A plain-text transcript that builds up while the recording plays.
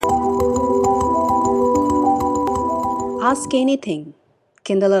Ask anything.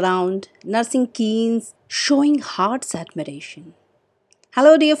 Kindle around, nursing keens, showing hearts admiration.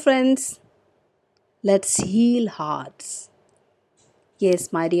 Hello, dear friends. Let's heal hearts.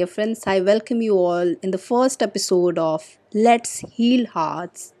 Yes, my dear friends, I welcome you all in the first episode of Let's Heal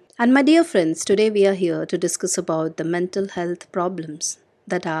Hearts. And my dear friends, today we are here to discuss about the mental health problems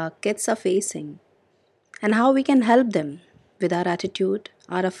that our kids are facing and how we can help them with our attitude,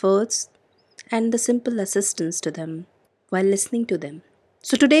 our efforts, and the simple assistance to them while listening to them.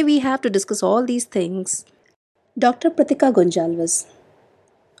 So, today we have to discuss all these things. Dr. Prithika Gonjalvis,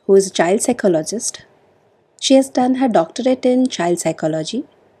 who is a child psychologist, she has done her doctorate in child psychology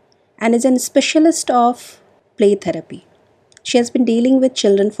and is a specialist of play therapy. She has been dealing with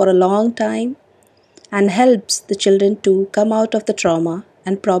children for a long time and helps the children to come out of the trauma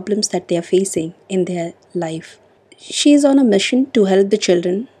and problems that they are facing in their life. She is on a mission to help the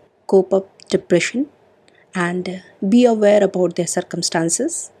children cope up depression and be aware about their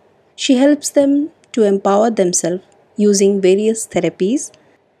circumstances. She helps them to empower themselves using various therapies,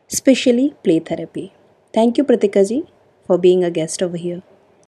 especially play therapy. Thank you, Pratika ji, for being a guest over here.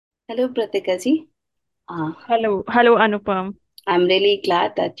 Hello, Pratika ji. Hello, Anupam. I'm really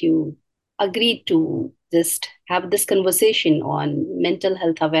glad that you agreed to just have this conversation on mental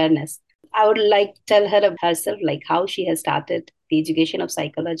health awareness. I would like to tell her of herself, like how she has started the education of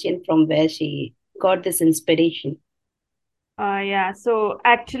psychology and from where she got this inspiration. Yeah, so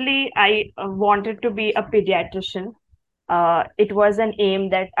actually, I wanted to be a pediatrician. It was an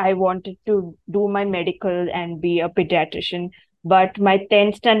aim that I wanted to do my medical and be a pediatrician, but my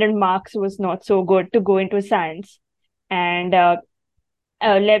 10th standard marks was not so good to go into science. And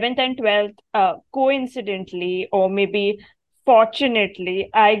 11th and 12th, coincidentally, or maybe fortunately,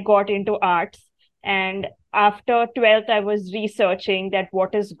 I got into arts. And after 12th, I was researching that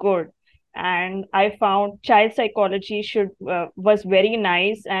what is good. And I found child psychology should was very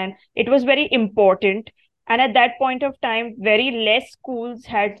nice and it was very important. And at that point of time, very less schools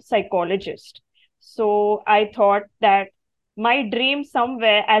had psychologists. So I thought that my dream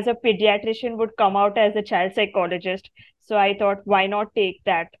somewhere as a pediatrician would come out as a child psychologist. So I thought, why not take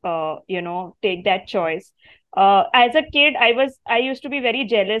that, take that choice. As a kid, I used to be very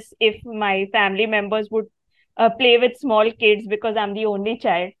jealous if my family members would play with small kids because I'm the only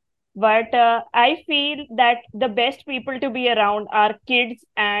child. But I feel that the best people to be around are kids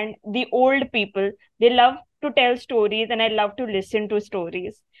and the old people. They love to tell stories, and I love to listen to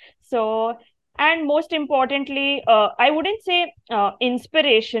stories. So, and most importantly, I wouldn't say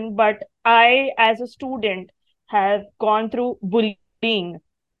inspiration, but I, as a student, have gone through bullying,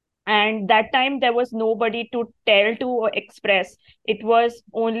 and that time there was nobody to tell to or express. It was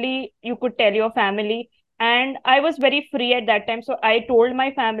only you could tell your family, and I was very free at that time, so I told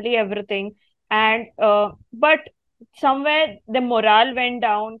my family everything. And but somewhere the morale went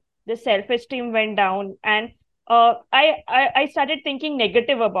down, the self esteem went down, and I started thinking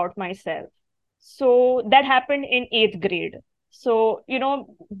negative about myself. So that happened in 8th grade. So,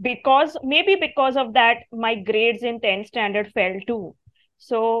 because maybe because of that, my grades in 10th standard fell too.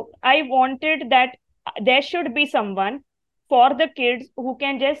 So I wanted that there should be someone for the kids who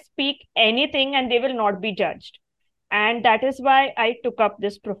can just speak anything and they will not be judged. And that is why I took up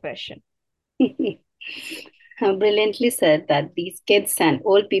this profession. Brilliantly said that these kids and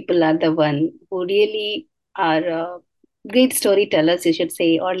old people are the one who really are great storytellers, you should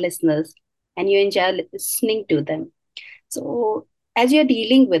say, or listeners, and you enjoy listening to them. So, as you're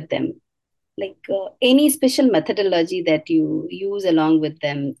dealing with them, like any special methodology that you use along with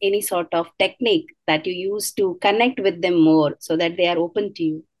them, any sort of technique that you use to connect with them more so that they are open to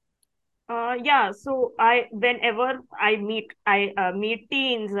you. Yeah, so whenever I meet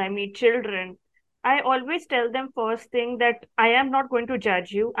teens, I meet children, I always tell them first thing that I am not going to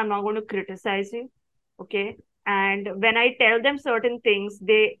judge you, I'm not going to criticize you, okay? And when I tell them certain things,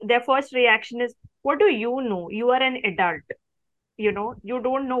 their first reaction is, "What do you know? You are an adult, you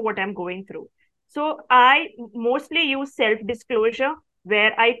don't know what I'm going through." So I mostly use self disclosure,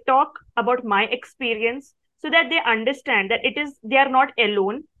 where I talk about my experience so that they understand that they are not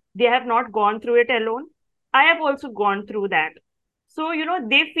alone, they have not gone through it alone. I have also gone through that. So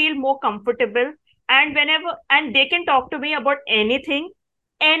they feel more comfortable, and whenever and they can talk to me about anything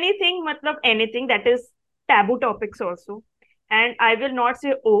matlab anything that is taboo topics also. And I will not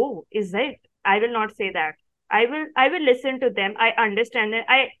say, "Oh, is it?" I will not say that. I will listen to them. I understand that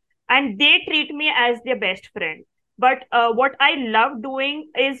I and they treat me as their best friend. But what I love doing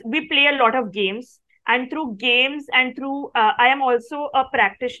is we play a lot of games, and through games and through I am also a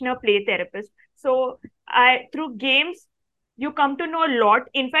practitioner play therapist. So I through games you come to know a lot.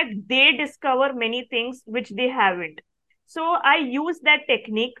 In fact, they discover many things which they haven't. So I use that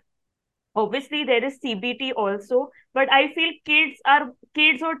technique. Obviously there is CBT also, but I feel kids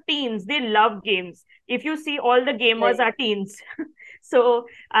or teens, they love games. If you see, all the gamers Right. are teens. So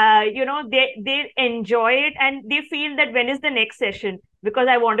they enjoy it, and they feel that when is the next session, because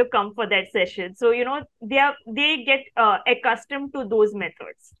I want to come for that session. So they get accustomed to those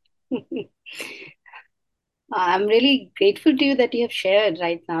methods. I'm really grateful to you that you have shared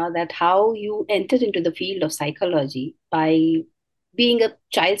right now that how you entered into the field of psychology by being a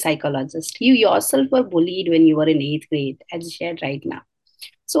child psychologist. You yourself were bullied when you were in eighth grade, as you shared right now.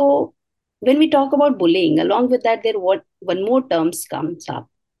 So when we talk about bullying, along with that, there what one more terms comes up,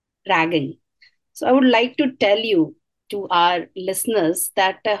 ragging. So I would like to tell you to our listeners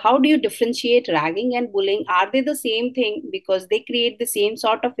that how do you differentiate ragging and bullying? Are they the same thing because they create the same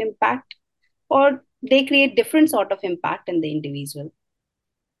sort of impact, or they create different sort of impact in the individual?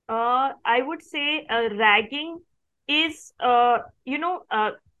 I would say ragging is,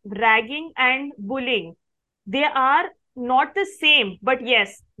 ragging and bullying. They are not the same, but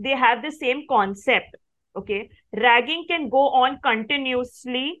yes, they have the same concept. Okay. Ragging can go on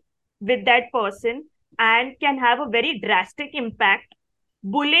continuously with that person and can have a very drastic impact.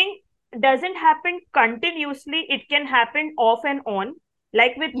 Bullying doesn't happen continuously, it can happen off and on.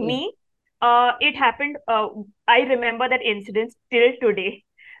 Like with Mm-hmm. me, it happened. I remember that incident till today.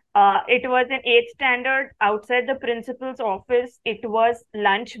 It was an eighth standard outside the principal's office. It was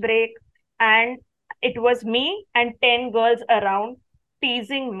lunch break, and it was me and 10 girls around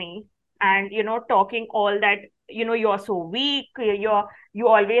teasing me and, talking all that, you're so weak, you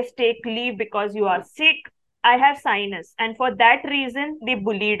always take leave because you are sick. I have sinus. And for that reason, they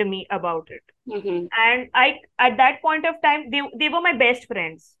bullied me about it. Mm-hmm. And at that point of time, they were my best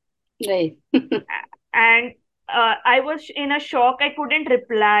friends. Right. And I was in a shock. I couldn't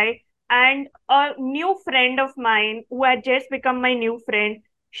reply. And a new friend of mine who had just become my new friend,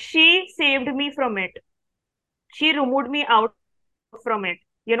 she saved me from it. She removed me out from it,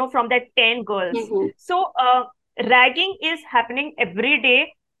 from that 10 girls. Mm-hmm. So ragging is happening every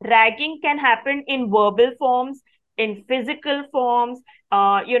day. Ragging can happen in verbal forms, in physical forms,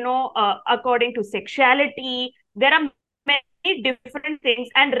 according to sexuality. There are many different things,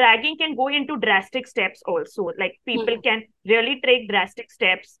 and ragging can go into drastic steps also. Like people can Mm-hmm. really take drastic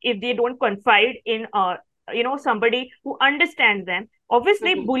steps if they don't confide in somebody who understands them.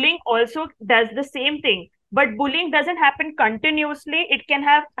 Obviously Mm-hmm. bullying also does the same thing, but bullying doesn't happen continuously. It can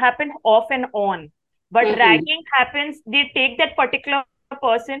have happen off and on. But Mm-hmm. ragging happens, they take that particular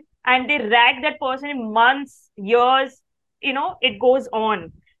person and they rag that person in months, years, it goes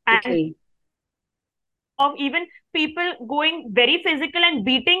on. And there Okay. are cases of even people going very physical and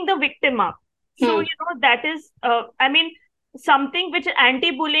beating the victim up. So Hmm. that is, I mean, something which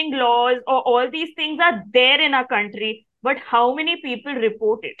anti-bullying laws or all these things are there in our country, but how many people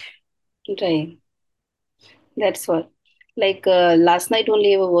report it? Right. That's what. Like last night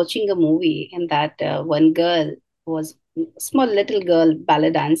only, I was watching a movie, and that one girl was small little girl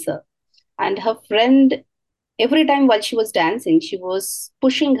ballet dancer, and her friend every time while she was dancing, she was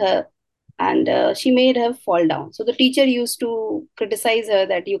pushing her, and she made her fall down. So the teacher used to criticize her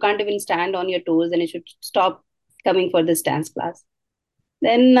that you can't even stand on your toes, and you should stop coming for this dance class.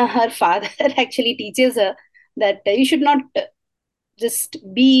 Then her father actually teaches her that you should not just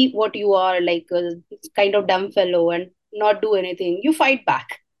be what you are, like a kind of dumb fellow and not do anything. You fight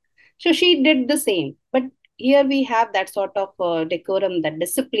back. So she did the same. But here we have that sort of decorum, that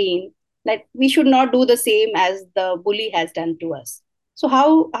discipline, that we should not do the same as the bully has done to us. So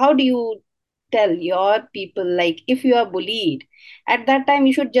how do you tell your people, like if you are bullied, at that time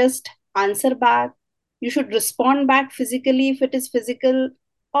you should just answer back, you should respond back physically if it is physical,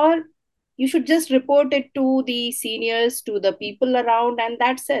 or you should just report it to the seniors, to the people around, and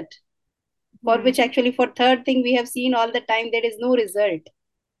that's it. For Hmm. which actually for third thing we have seen all the time there is no result.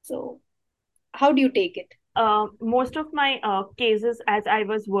 So how do you take it? Most of my cases, as I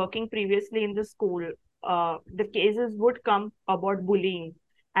was working previously in the school, the cases would come about bullying,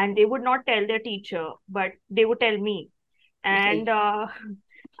 and they would not tell their teacher, but they would tell me. And Okay.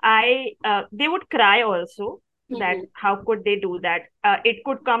 I they would cry also, that Mm-hmm. how could they do that? It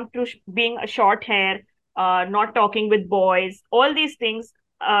could come to being a short hair, not talking with boys, all these things,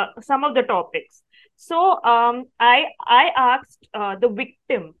 some of the topics. So I asked the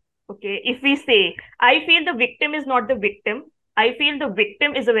victim. Okay, if we say, I feel the victim is not the victim. I feel the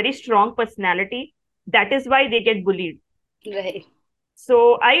victim is a very strong personality. That is why they get bullied. Right.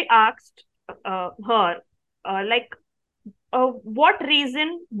 So I asked her, like, what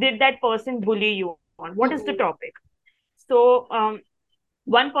reason did that person bully you on? What is the Mm-hmm. topic? So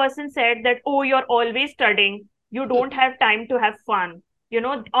one person said that, oh, you're always studying. You don't have time to have fun,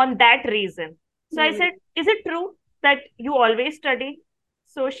 on that reason. So I Mhm. said, is it true that you always study?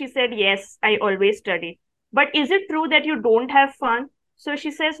 So she said, yes, I always study. But is it true that you don't have fun? So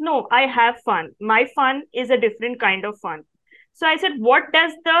she says, no, I have fun. My fun is a different kind of fun. So I said, what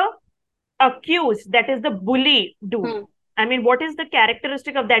does the accused, that is the bully, do? Hmm. I mean, what is the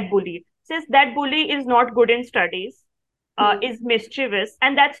characteristic of that bully? Says that bully is not good in studies, Hmm. is mischievous,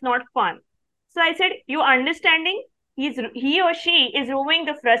 and that's not fun. So I said, you understanding? He or she is ruining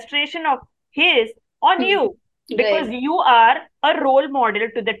the frustration of his on Hmm. you, because Right. you are a role model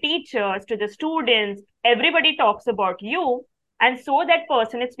to the teachers, to the students. Everybody talks about you, and so that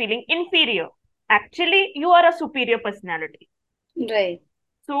person is feeling inferior. Actually, you are a superior personality. Right.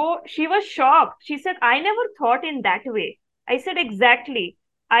 So she was shocked. She said, I never thought in that way. I said, exactly.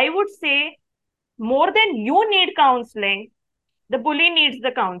 I would say more than you need counseling, the bully needs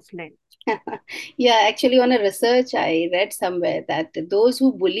the counseling. Yeah, actually, on a research, I read somewhere that those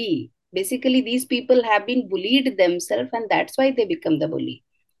who bully, basically, these people have been bullied themselves, and that's why they become the bully.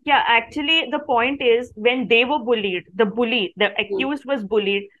 Yeah, actually, the point is when they were bullied, the Hmm. accused was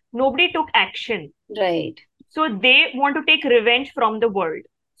bullied, nobody took action. Right. So they want to take revenge from the world.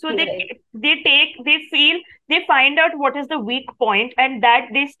 So Right. they feel, they find out what is the weak point, and that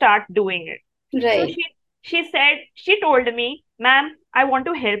they start doing it. So Right. she told me, ma'am, I want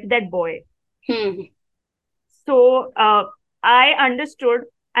to help that boy. Hmm. So I understood,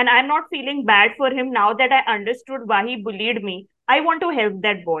 and I'm not feeling bad for him now that I understood why he bullied me. I want to help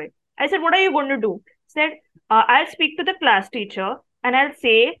that boy. I said, what are you going to do? Said, I'll speak to the class teacher and I'll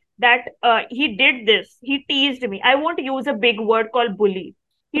say that he did this. He teased me. I won't use a big word called bully.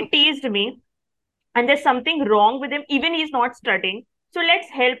 He teased me, and there's something wrong with him. Even he's not studying. So let's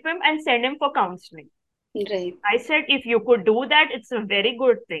help him and send him for counseling. Right. I said, if you could do that, it's a very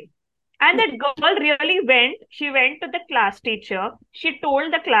good thing. And that girl really went. She went to the class teacher. She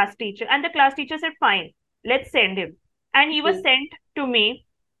told the class teacher, and the class teacher said, fine, let's send him. And he was Hmm. sent to me.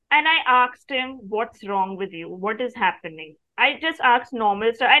 And I asked him, what's wrong with you? What is happening? I just asked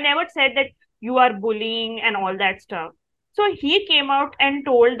normal stuff. I never said that you are bullying and all that stuff. So he came out and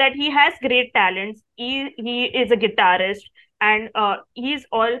told that he has great talents. He is a guitarist, and he's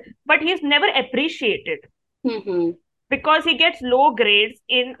all, but he's never appreciated Hmm. because he gets low grades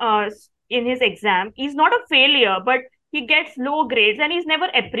in his exam. He's not a failure, but he gets low grades and he's never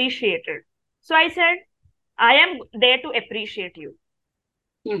appreciated. So I said, I am there to appreciate you,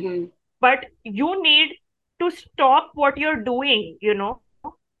 Hmm. but you need to stop what you're doing,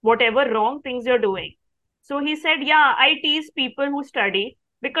 whatever wrong things you're doing. So he said, yeah, I tease people who study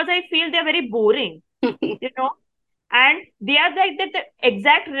because I feel they're very boring, you know and they are like that, the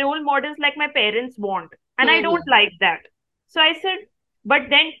exact role models like my parents want, and I don't Hmm. like that. So I said, but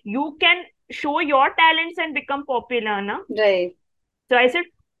then you can show your talents and become popular, na? Right. So I said,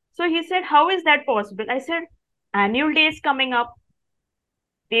 so he said, how is that possible? I said, annual day is coming up,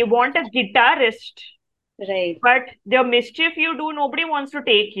 they want a guitarist, Right. but the mischief you do, nobody wants to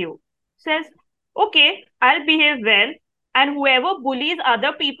take you. Says, okay, I'll behave well, and whoever bullies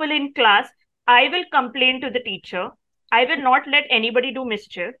other people in class, I will complain to the teacher. I will not let anybody do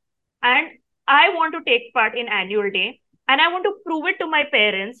mischief. And I want to take part in annual day, and I want to prove it to my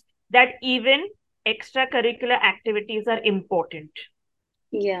parents that even extracurricular activities are important.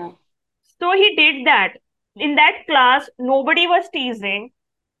 Yeah. So he did that. In that class, nobody was teasing,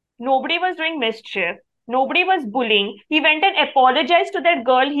 nobody was doing mischief. Nobody was bullying. He went and apologized to that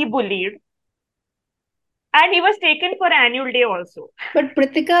girl he bullied. And he was taken for annual day also. But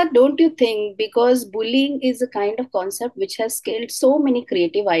Prithika, don't you think because bullying is a kind of concept which has scaled so many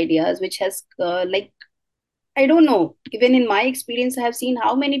creative ideas, which has like I don't know. Even in my experience, I have seen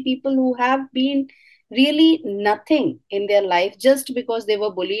how many people who have been really nothing in their life just because they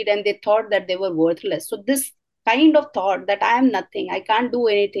were bullied and they thought that they were worthless. So, this kind of thought that I am nothing, I can't do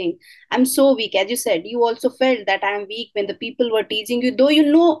anything, I'm so weak. As you said, you also felt that I am weak when the people were teasing you, though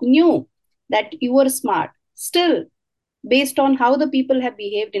knew that you were smart. Still, based on how the people have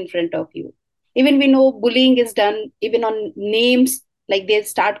behaved in front of you. Even we know bullying is done even on names, like they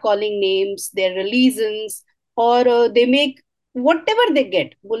start calling names, their reasons, or they make whatever they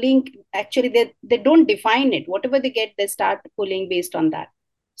get. Bullying, actually, they don't define it. Whatever they get, they start bullying based on that.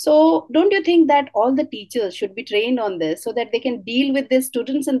 So, don't you think that all the teachers should be trained on this so that they can deal with their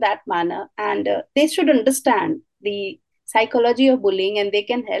students in that manner and they should understand the psychology of bullying and they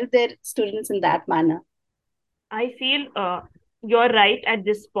can help their students in that manner? I feel you're right at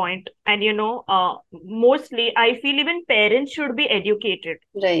this point. And, mostly I feel even parents should be educated.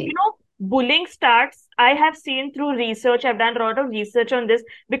 You Right. know, bullying starts, I have seen through research, I've done a lot of research on this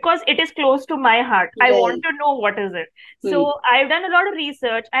because it is close to my heart. I want Right. to know what is it. Hmm. So I've done a lot of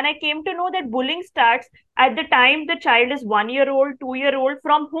research and I came to know that bullying starts at the time the child is 1 year old, 2 year old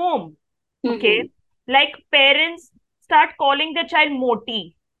from home. Okay. Hmm. Like parents start calling the child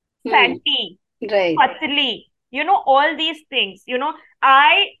moti, Hmm. fatty, Right. patli, all these things.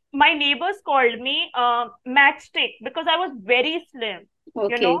 My neighbors called me matchstick because I was very slim,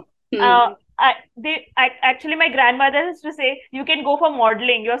 you know. Okay. Hmm. Actually, my grandmother used to say, you can go for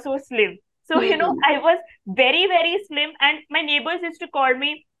modeling, you're so slim. So, Hmm. I was very, very slim, and my neighbors used to call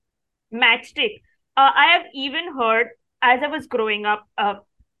me matchstick. I have even heard as I was growing up,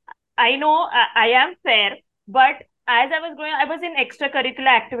 I know I am fair, but as I was growing, I was in extracurricular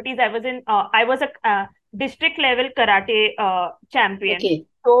activities. I was a district level karate champion. Okay.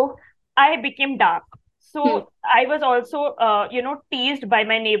 So I became dark. Hmm. So I was also, teased by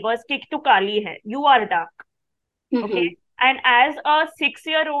my neighbors, "Kik tu kali hai, you are dark." Okay. Hmm. And as a 6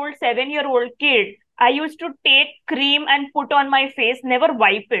 year old, 7 year old kid, I used to take cream and put on my face, never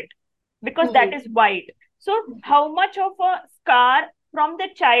wipe it because that Hmm. is white. So, how much of a scar from the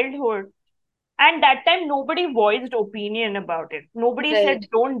childhood? And that time, nobody voiced opinion about it. Nobody Right. said,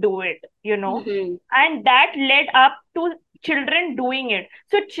 don't do it. Hmm. And that led up to children doing it.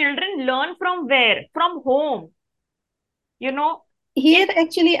 So, children learn from where? From home. You know, Here, if,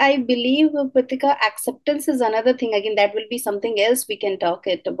 actually, I believe, Pratika, acceptance is another thing. Again, that will be something else we can talk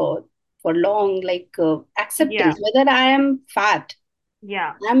it about for long. Like yeah, acceptance, whether I am fat,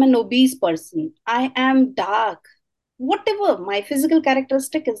 yeah, I'm an obese person, I am dark, whatever my physical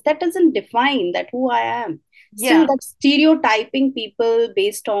characteristic is, that doesn't define that who I am. Still, yeah. that stereotyping people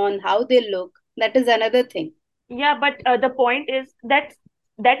based on how they look, that is another thing. Yeah, but the point is that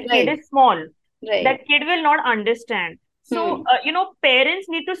that kid Right, is small. right. That kid will not understand. So, Hmm. parents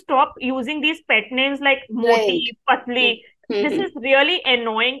need to stop using these pet names like Right. Moti, Hmm. Patli. This Hmm. is really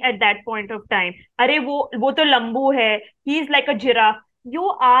annoying at that point of time. Arey wo to lambu hai. He's like a giraffe. You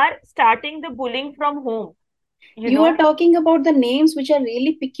are starting the bullying from home, you You are know? talking about the names which are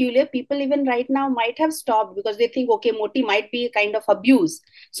really peculiar. People even right now might have stopped because they think, okay, moti might be a kind of abuse.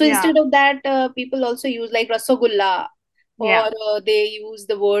 So Yeah, instead of that, people also use like rasagulla, or yeah, they use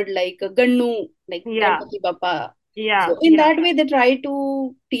the word like gannu, like yeah, Ganpati Bappa. yeah, So in yeah. that way, they try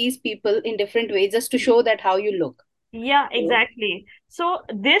to tease people in different ways just to show that how you look. Yeah, So, exactly. So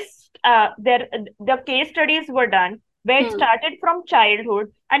the case studies were done where it hmm, started from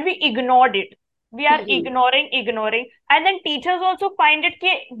childhood and we ignored it. We are hmm, ignoring, and then teachers also find it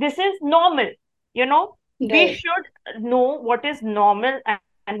this is normal. We right. should know what is normal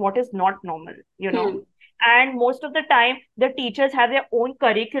and what is not normal. Hmm, And most of the time, the teachers have their own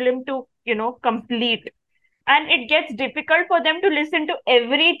curriculum to, complete, and it gets difficult for them to listen to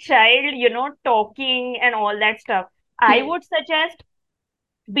every child talking and all that stuff. I hmm, would suggest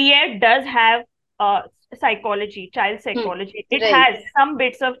B.Ed does have uh, psychology, child hmm, psychology. It right. has some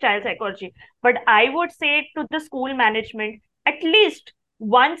bits of child psychology, but I would say to the school management, at least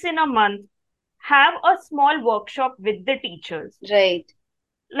once in a month, have a small workshop with the teachers. Right.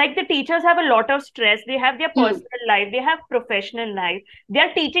 Like, the teachers have a lot of stress, they have their Hmm, personal life, they have professional life, they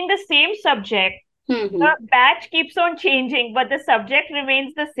are teaching the same subject. hmm, hmm, The batch keeps on changing, but the subject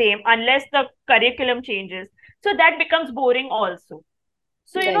remains the same unless the curriculum changes. So that becomes boring also.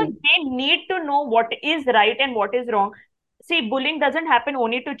 So, right. they need to know what is right and what is wrong. See, bullying doesn't happen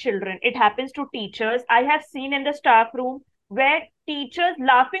only to children, it happens to teachers. I have seen in the staff room where teachers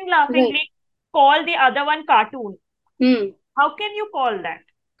Right. laughingly call the other one cartoon. Hmm, How can you call that?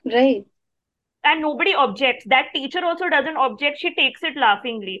 right. And nobody objects. That teacher also doesn't object, she takes it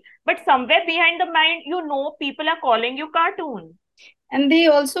laughingly. But somewhere behind the mind, people are calling you cartoon. And they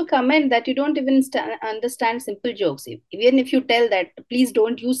also comment that you don't even understand simple jokes. Even if you tell that, please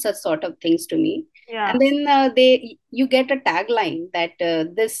don't use such sort of things to me. And Yeah, then you get a tagline that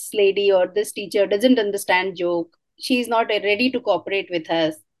this lady or this teacher doesn't understand joke. She's not ready to cooperate with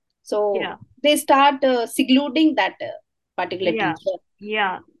us. So yeah, they start secluding that particular yeah, teacher.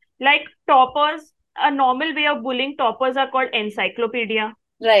 yeah. Like toppers, a normal way of bullying toppers are called encyclopedia.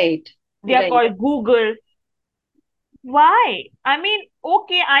 Right, They are right. called Google. Why? I mean,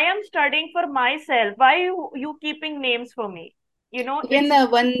 okay, I am studying for myself. Why you keeping names for me? Even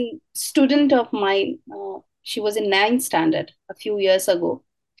It's one student of mine, she was in ninth standard a few years ago.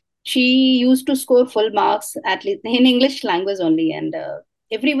 She used to score full marks at least in English language only, and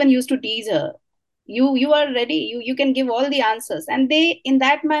everyone used to tease her. You are ready. You can give all the answers, and they in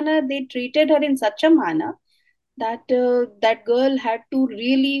that manner they treated her in such a manner that that girl had to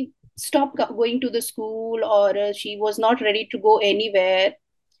really stop going to the school, or she was not ready to go anywhere.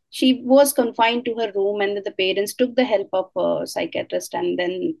 She was confined to her room, and the parents took the help of a psychiatrist, and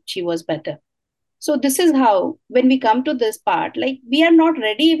then she was better. So this is how, when we come to this part, like we are not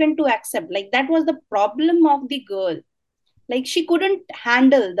ready even to accept, like that was the problem of the girl. Like she couldn't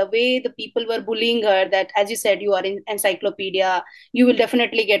handle the way the people were bullying her, that as you said, you are in encyclopedia, you will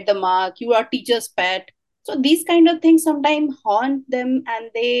definitely get the mark, you are teacher's pet. So these kind of things sometimes haunt them,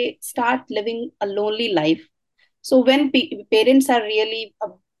 and they start living a lonely life. So when parents are really a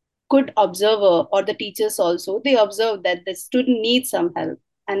good observer, or the teachers also, they observe that the student needs some help,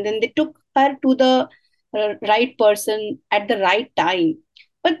 and then they took her to the right person at the right time.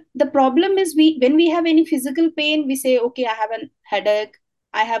 But the problem is, we when we have any physical pain, we say, okay, I have a headache,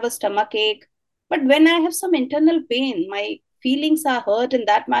 I have a stomach ache. But when I have some internal pain, my feelings are hurt in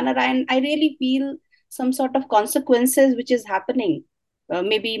that manner, and I really feel some sort of consequences which is happening.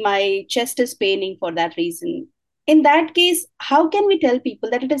 Maybe my chest is paining for that reason. In that case, how can we tell people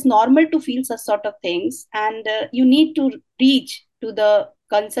that it is normal to feel such sort of things, and you need to reach to the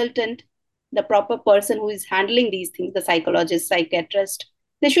consultant, the proper person who is handling these things, the psychologist, psychiatrist,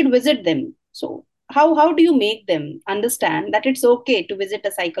 they should visit them. So how do you make them understand that it's okay to visit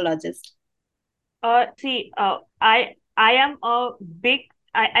a psychologist? See, I am a big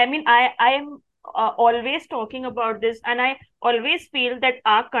I mean I am always talking about this, and I always feel that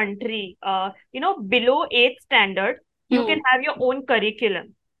our country, below eighth standard, you can Hmm. have your own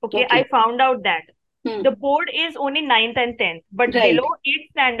curriculum. Okay, I Okay. found out that Hmm. the board is only ninth and tenth, but Right. below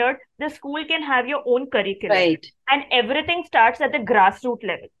eighth standard, the school can have your own curriculum, Right. and everything starts at the grassroots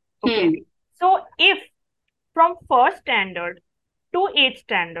level. Okay, Hmm. so if from first standard to eighth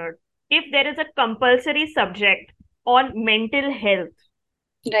standard, if there is a compulsory subject on mental health,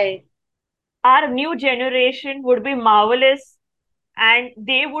 Right. our new generation would be marvelous, and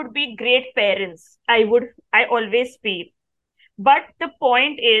they would be great parents. I always feel. But the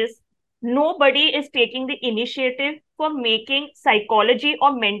point is, nobody is taking the initiative for making psychology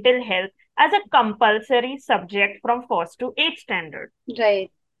or mental health as a compulsory subject from first to eighth standard.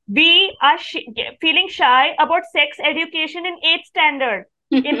 Right. We are feeling shy about sex education in eighth standard.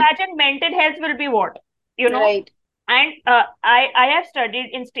 Imagine mental health will be what, you know? Right. And I have studied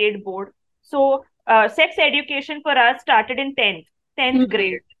in state board. So sex education for us started in 10th Hmm.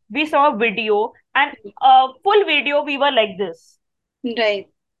 grade. We saw a video, and full video we were like this, Right.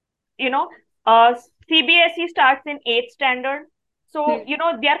 you know. CBSE starts in 8th standard. So,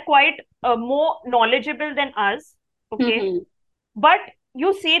 Hmm. they are quite more knowledgeable than us. Okay, Hmm. but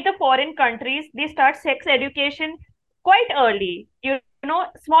you see the foreign countries, they start sex education quite early.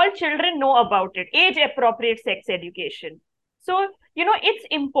 Small children know about it, age appropriate sex education. So, it's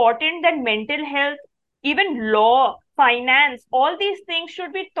important that mental health, even law, finance, all these things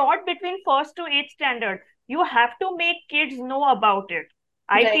should be taught between first to eighth standard. You have to make kids know about it.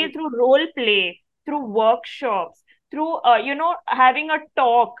 I feel Right. through role play, through workshops, through, having a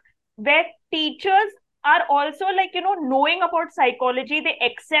talk where teachers are also like knowing about psychology, they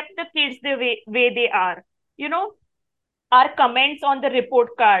accept the kids the way they are. you know our comments on the report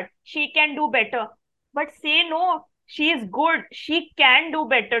card, she can do better, but say no, she is good, she can do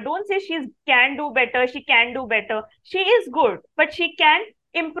better. Don't say she's can do better, she can do better. She is good, but she can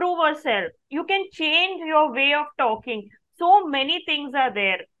improve herself. You can change your way of talking. So many things are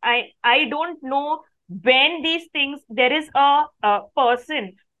there. I don't know when these things, there is a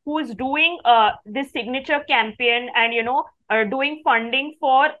person who is doing this signature campaign, and doing funding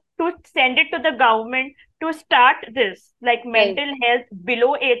for to send it to the government to start this, like Right. mental health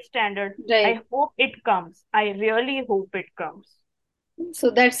below eighth standard. I Right. hope it comes. I really hope it comes.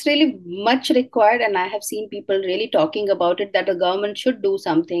 So that's really much required, and I have seen people really talking about it, that the government should do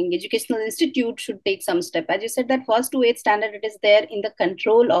something. Educational institute should take some step. As you said, that first to eighth standard, it is there in the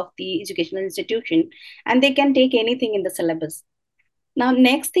control of the educational institution, and they can take anything in the syllabus. Now,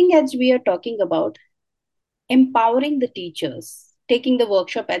 next thing, as we are talking about, empowering the teachers, taking the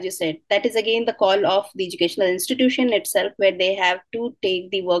workshop, as you said, that is again the call of the educational institution itself, where they have to take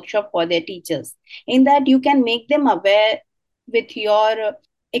the workshop for their teachers. In that, you can make them aware with your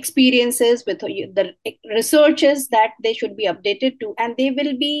experiences, with the researches that they should be updated to, and they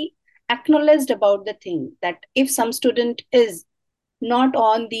will be acknowledged about the thing, that if some student is not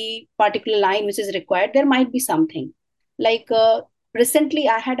on the particular line which is required, there might be something. Like recently,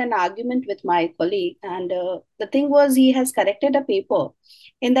 I had an argument with my colleague, and the thing was, he has corrected a paper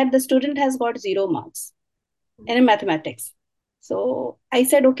in that the student has got 0 marks in mathematics. So I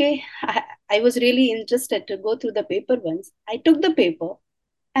said, okay, I was really interested to go through the paper once. I took the paper,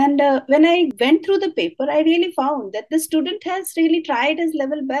 and when I went through the paper, I really found that the student has really tried his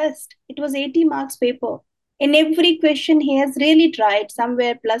level best. It was 80 marks paper. In every question, he has really tried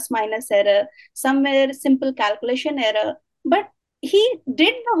somewhere plus minus error, somewhere simple calculation error, but he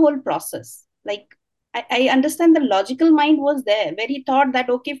did the whole process. Like, I understand the logical mind was there where he thought that,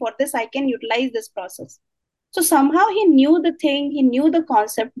 okay, for this, I can utilize this process. So somehow he knew the thing, he knew the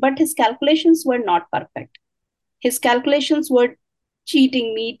concept, but his calculations were not perfect. His calculations were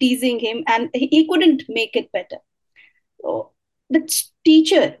cheating me, teasing him, and he couldn't make it better. So the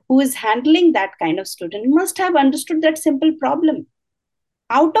teacher who is handling that kind of student must have understood that simple problem.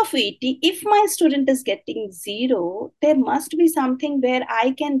 Out of 80, if my student is getting zero, there must be something where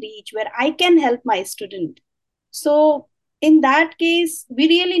I can reach, where I can help my student. So, in that case, we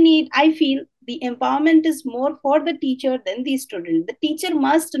really need, I feel, the empowerment is more for the teacher than the student. The teacher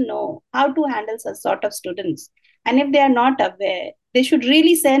must know how to handle such sort of students. And if they are not aware, they should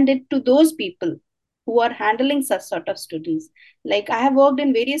really send it to those people who are handling such sort of students. Like, I have worked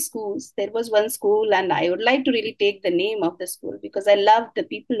in various schools. There was one school, and I would like to really take the name of the school because I love the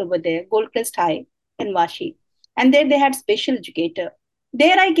people over there, Goldcrest High in Vashi. And there they had special educator.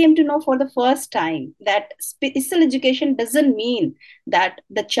 There I came to know for the first time that special education doesn't mean that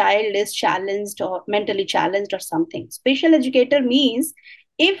the child is challenged or mentally challenged or something. Special educator means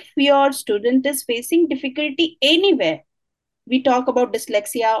if your student is facing difficulty anywhere, we talk about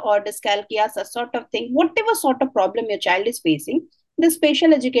dyslexia or dyscalculia, a sort of thing, whatever sort of problem your child is facing, the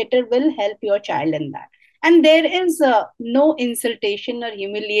special educator will help your child in that. And there is no insultation or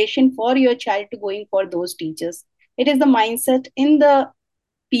humiliation for your child to going for those teachers. It is the mindset in the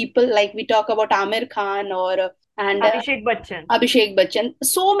people, like we talk about Amir Khan or and Abhishek Bachchan. Abhishek Bachchan.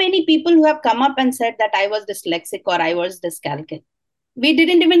 So many people who have come up and said that I was dyslexic or I was dyscalculic. We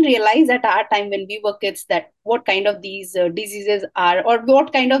didn't even realize at our time when we were kids that what kind of these diseases are, or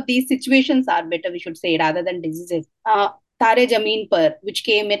what kind of these situations are, better we should say, rather than diseases. Tare Jameen Par, which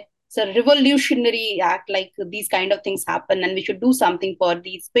came, it's a revolutionary act, like these kind of things happen and we should do something for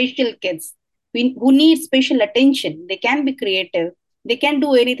these special kids who need special attention. They can be creative, they can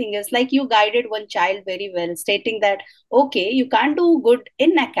do anything else. Like you guided one child very well, stating that, okay, you can't do good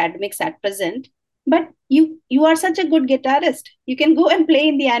in academics at present, but you are such a good guitarist, you can go and play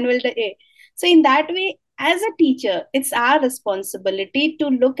in the annual day. So in that way, as a teacher, it's our responsibility to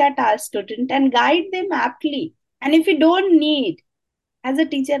look at our student and guide them aptly. And if we don't need, as a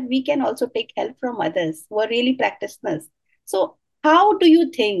teacher, we can also take help from others who are really practitioners. So how do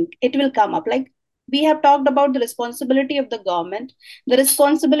you think it will come up? Like, we have talked about the responsibility of the government, the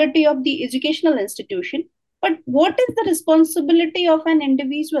responsibility of the educational institution, but what is the responsibility of an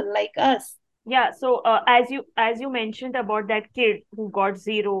individual like us? Yeah, so as you mentioned about that kid who got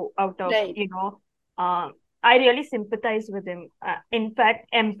zero out of, Right, I really sympathize with him. In fact,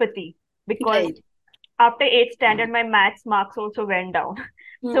 empathy, because right. after eighth standard, my maths marks also went down.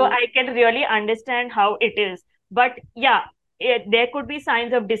 So Hmm. I can really understand how it is. But yeah, there could be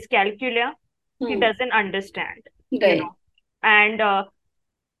signs of dyscalculia. He Hmm. doesn't understand, you Right, know. And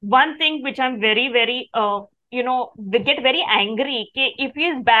one thing which I'm very, very, they get very angry. If he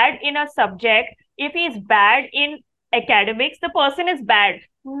is bad in a subject, if he is bad in academics, the person is bad.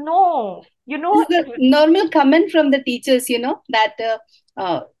 No, this is the normal comment from the teachers, that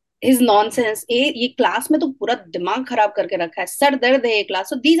his nonsense, ये class में तो पूरा दिमाग खराब करके रखा है, sir दर्द है ये class.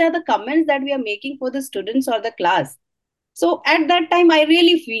 So these are the comments that we are making for the students or the class. So at that time, I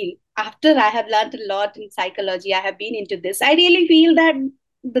really feel, after I have learned a lot in psychology, I have been into this, I really feel that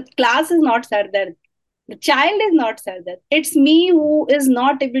the class is not sir dard. The child is not sir dard. It's me who is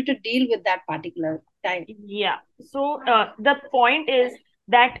not able to deal with that particular child. Yeah. So the point is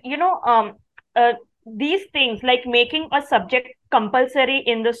that, these things like making a subject compulsory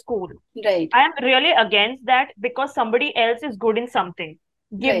in the school, Right, I am really against that, because somebody else is good in something.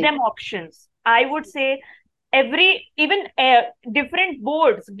 Give right, them options. I would say even different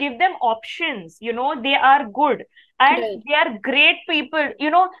boards, give them options. They are good and right, they are great people.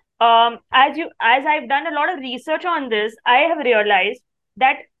 As I've done a lot of research on this, I have realized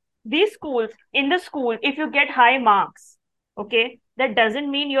that these schools, in the school, if you get high marks, okay, that doesn't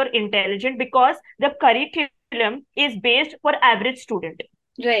mean you're intelligent, because the curriculum is based for average student.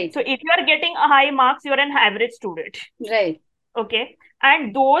 right, So if you are getting a high marks, you're an average student. right, Okay.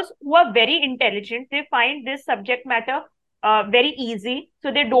 And those who are very intelligent, they find this subject matter very easy.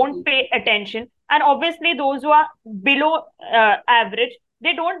 So they don't mhm, pay attention. And obviously, those who are below average,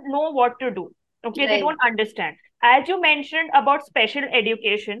 they don't know what to do. Okay. They right. don't understand. As you mentioned about special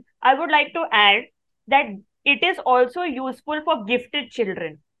education, I would like to add that it is also useful for gifted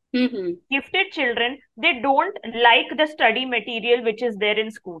children. Mm-hmm. Gifted children, they don't like the study material which is there in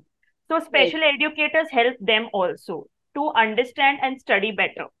school. So Right, special educators help them also to understand and study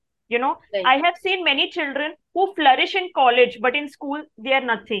better. Right. I have seen many children who flourish in college, but in school, they are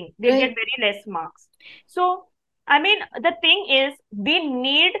nothing. They get Right. very less marks. So, I mean, the thing is, we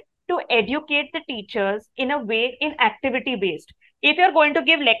need to educate the teachers in a way in activity based. If you're going to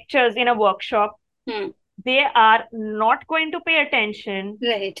give lectures in a workshop, Hmm. they are not going to pay attention.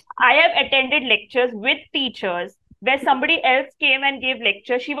 Right. I have attended lectures with teachers where somebody else came and gave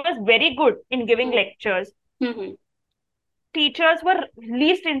lectures. She was very good in giving Hmm. lectures. Hmm. Teachers were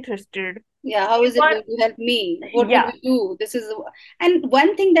least interested. Yeah, how They is it were, going to help me? What will yeah, we do? This is, and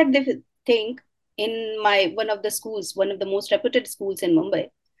one thing that they think in my one of the schools, one of the most reputed schools in Mumbai,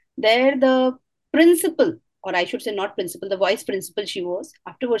 there the principal, or I should say not principal, the vice principal she was,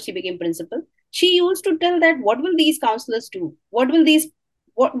 afterwards she became principal. She used to tell that what will these counselors do? What do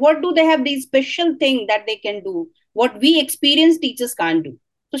they have these special thing that they can do? What we experienced teachers can't do.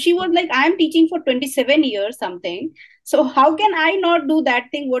 So she was like, I am teaching for 27 years something, so how can I not do that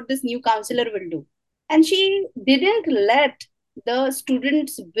thing what this new counselor will do? And she didn't let the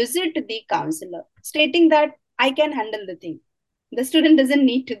students visit the counselor, stating that I can handle the thing. The student doesn't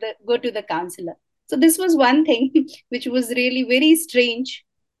need to go to the counselor. So this was one thing which was really very strange,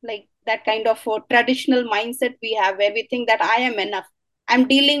 like that kind of traditional mindset we have where we think that I am enough. I'm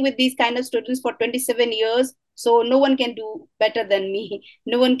dealing with these kind of students for 27 years, so no one can do better than me.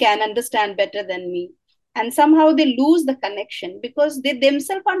 No one can understand better than me, and somehow they lose the connection because they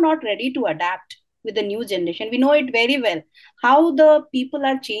themselves are not ready to adapt with the new generation. We know it very well how the people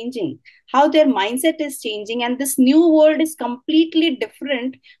are changing, how their mindset is changing, and this new world is completely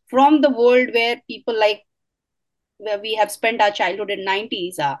different from the world where people like where we have spent our childhood in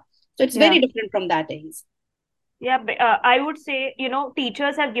 90s are. So it's very yeah. different from that age. Yeah, I would say,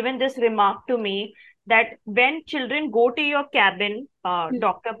 teachers have given this remark to me that when children go to your cabin, Hmm.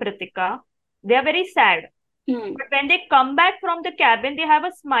 Dr. Prithika, they are very sad. Hmm. But when they come back from the cabin, they have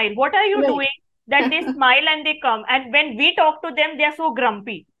a smile. What are you Right. doing? That they smile and they come. And when we talk to them, they are so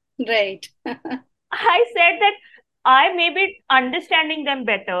grumpy. Right. I said that I may be understanding them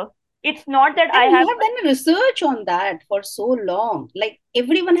better. It's not that And I you have, have done a research on that for so long. Like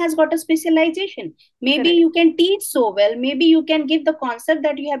everyone has got a specialization. Maybe correct, you can teach so well. Maybe you can give the concept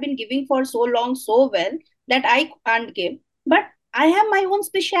that you have been giving for so long so well that I can't give. But I have my own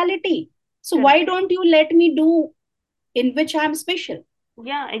speciality. So correct. why don't you let me do in which I'm special?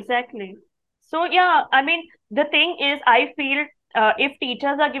 Yeah, exactly. So, yeah, I mean, the thing is, I feel if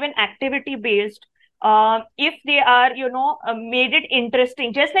teachers are given activity based, if they are, made it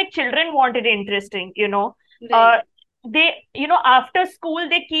interesting, just like children want it interesting, Right, uh, after school,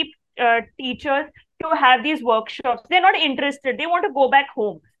 they keep teachers to have these workshops. They're not interested. They want to go back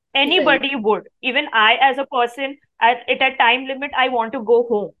home. right. Anybody would. Even I, as a person, at a time limit, I want to go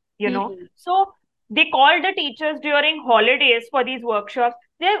home. Mhm. So, they call the teachers during holidays for these workshops.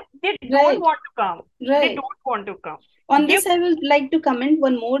 They don't Right, want to come. They right. don't want to come. On Give this, I would like to comment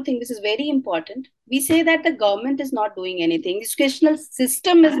one more thing. This is very important. We say that the government is not doing anything. Educational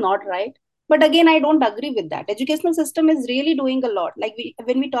system is not right. But again, I don't agree with that. Educational system is really doing a lot. Like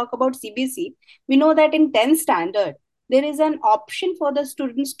when we talk about CBC, we know that in 10th standard, there is an option for the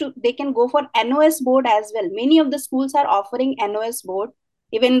students to, they can go for NOS board as well. Many of the schools are offering NOS board.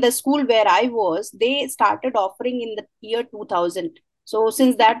 Even the school where I was, they started offering in the year 2000. So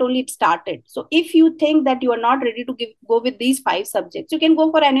since that only it started. So if you think that you are not ready to go with these five subjects, you can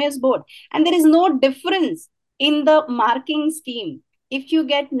go for NOS board. And there is no difference in the marking scheme. If you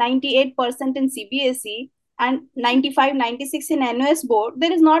get 98% in CBSE and 95, 96 in NOS board,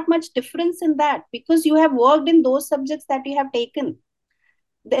 there is not much difference in that because you have worked in those subjects that you have taken.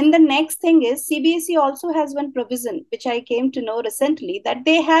 Then the next thing is CBSE also has one provision, which I came to know recently, that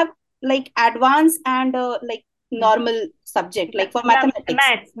they have like advanced and like Mhm. normal subject, Yeah, like for yeah, mathematics.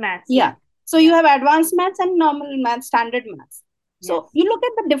 maths, yeah, Yeah. So you yeah, have advanced maths and normal maths, standard maths. So yes, you look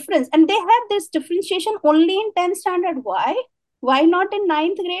at the difference, and they have this differentiation only in 10th standard. Why? Why not in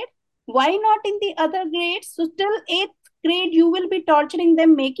ninth grade? Why not in the other grades? So till eighth grade, you will be torturing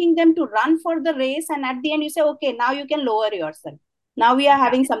them, making them to run for the race, and at the end, you say, okay, now you can lower yourself. Now we are yeah,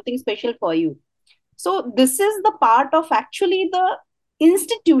 having something special for you. So this is the part of actually the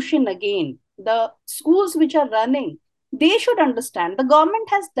institution again, the schools which are running. They should understand the government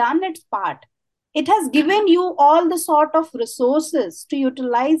has done its part. It has given you all the sort of resources to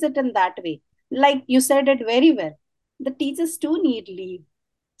utilize it in that way. Like you said it very well. The teachers too need leave.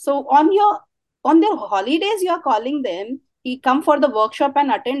 So on their holidays, you are calling them. You come for the workshop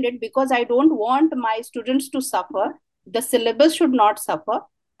and attend it because I don't want my students to suffer. The syllabus should not suffer,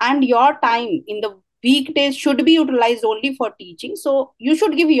 and your time in the weekdays should be utilized only for teaching. So you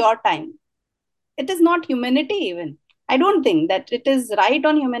should give your time. It is not humanity even. I don't think that it is right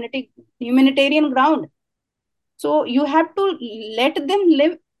on humanitarian ground. So you have to let them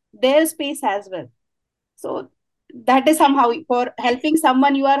live their space as well. So that is somehow for helping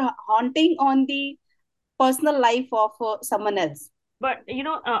someone, you are haunting on the personal life of someone else. But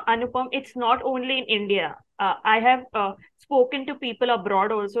Anupam, it's not only in India. I have spoken to people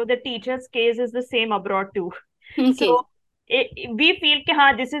abroad also. The teacher's case is the same abroad too. So Okay. we feel कि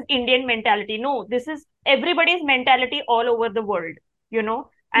हाँ, this is Indian mentality. No, this is everybody's mentality all over the world, you know.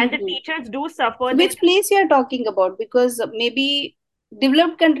 And the Mhm. teachers do suffer. Then Which place you are talking about? Because maybe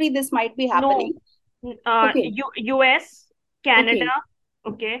developed country this might be no, happening. Okay. US, Canada,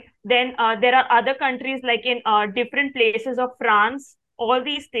 Okay. okay. Then there are other countries like in different places of France, all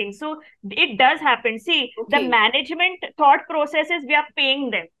these things. So it does happen. See, the Okay. management thought processes, we are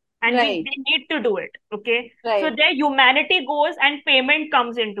paying them and Right. they need to do it, okay. So Right. their humanity goes and payment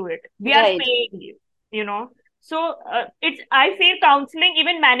comes into it. We are Right. paying you, you know. So it's, I feel counseling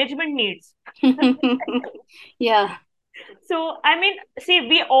even management needs. Yeah. So, I mean, see,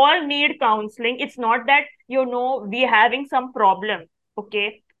 we all need counseling. It's not that, we having some problem.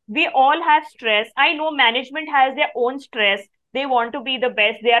 Okay. We all have stress. I know management has their own stress. They want to be the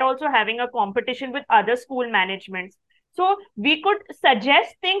best. They are also having a competition with other school managements. So we could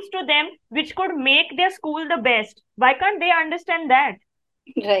suggest things to them which could make their school the best. Why can't they understand that?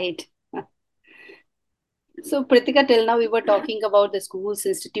 Right. So, Pritika, till now we were talking about the schools,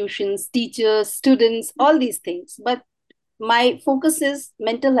 institutions, teachers, students, all these things. But my focus is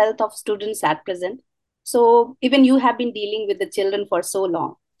mental health of students at present. So even you have been dealing with the children for so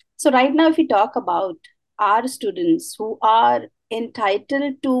long. So right now, if we talk about our students who are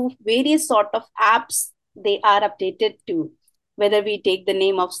entitled to various sort of apps they are updated to, whether we take the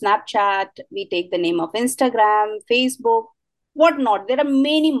name of Snapchat, we take the name of Instagram, Facebook, whatnot, there are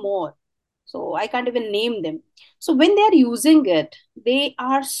many more. So I can't even name them. So when they are using it, they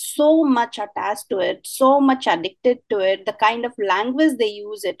are so much attached to it, so much addicted to it. The kind of language they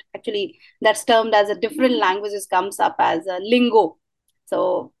use it, actually, that's termed as a different languages comes up as a lingo.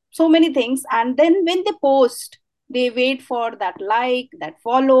 So many things. And then when they post, they wait for that like, that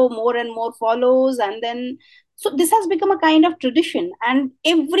follow, more and more follows, and then so this has become a kind of tradition, and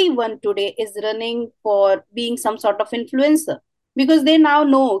everyone today is running for being some sort of influencer because they now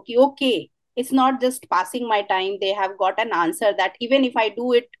know ki, okay, it's not just passing my time. They have got an answer that even if I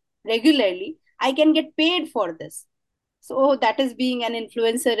do it regularly, I can get paid for this. So that is being an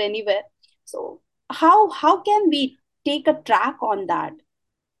influencer anywhere. So how can we take a track on that?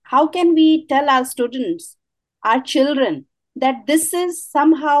 How can we tell our students, our children, that this is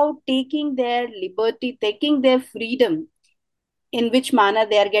somehow taking their liberty, taking their freedom, in which manner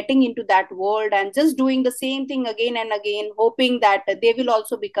they are getting into that world and just doing the same thing again and again, hoping that they will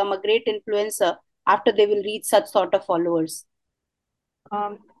also become a great influencer after they will reach such sort of followers.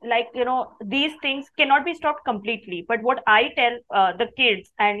 Like, these things cannot be stopped completely. But what I tell the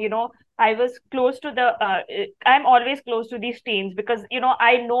kids, and I was close to I'm always close to these teens because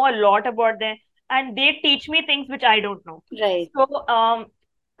I know a lot about them, and they teach me things which I don't know. Right. So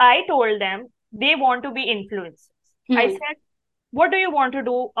I told them they want to be influencers. I Hmm. said, what do you want to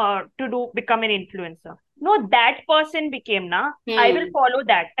do become an influencer? No, that person became na, I will Hmm. follow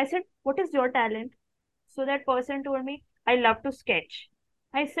that. I said, what is your talent? So that person told me, I love to sketch.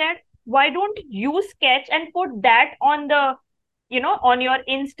 I said, why don't you sketch and put that on on your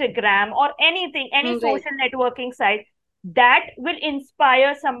Instagram or anything, any Hmm. Right. social networking site? That will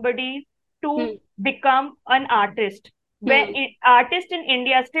inspire somebody to Hmm. become an artist. Where Hmm. artist in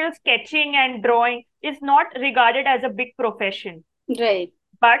India, still sketching and drawing is not regarded as a big profession. Right.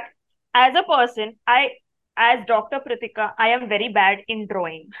 But as a person, as Dr. Prithika, I am very bad in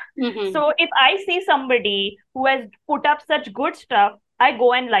drawing. Hmm. So if I see somebody who has put up such good stuff, I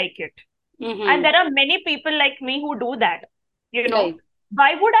go and like it. And Hmm. there are many people like me who do that. You know, Right.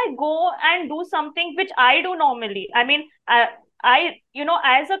 why would I go and do something which I do normally? I mean,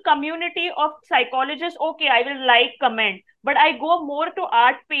 as a community of psychologists, okay, I will like, comment, but I go more to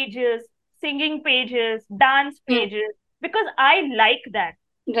art pages, singing pages, dance Hmm. pages, because I like that.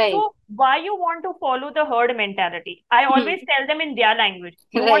 Right. So why you want to follow the herd mentality? I Hmm. always tell them in their language.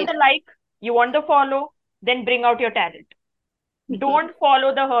 You want Right. the like, you want the follow, then bring out your talent. Don't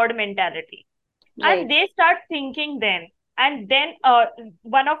follow the herd mentality. And Right. they start thinking then. And then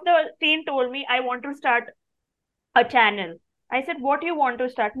one of the teen told me, I want to start a channel. I said, what do you want to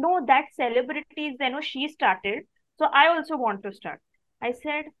start? No, that celebrities, she started. So I also want to start. I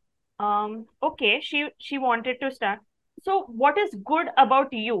said, okay, she wanted to start. So what is good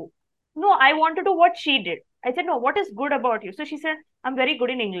about you? No, I want to do what she did. I said, no, what is good about you? So she said, I'm very good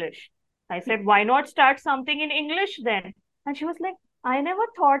in English. I said, why not start something in English then? And she was like, I never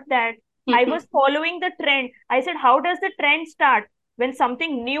thought that. I was following the trend. I said, how does the trend start? When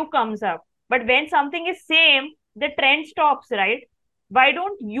something new comes up. But when something is same, the trend stops, right? Why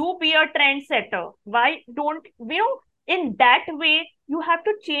don't you be a trendsetter? Why don't in that way you have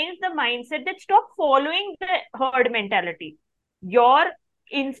to change the mindset that stop following the herd mentality. Your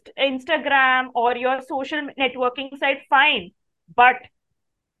Instagram or your social networking site, fine, but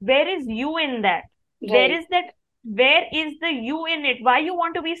where is you in that? Where Right. is that? Where is the you in it? Why you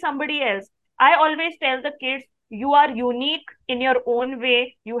want to be somebody else? I always tell the kids, you are unique in your own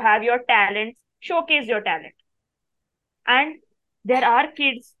way. You have your talents. Showcase your talent. And there are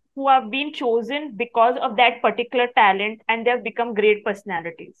kids who have been chosen because of that particular talent and they have become great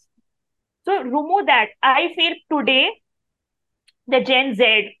personalities. So remove that. I feel today the Gen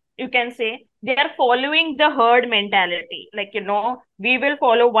Z, you can say, they are following the herd mentality. Like, we will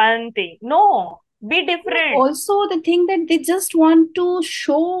follow one thing. No, be different. Also the thing that they just want to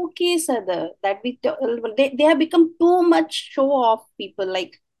showcase other, that they have become too much show off people,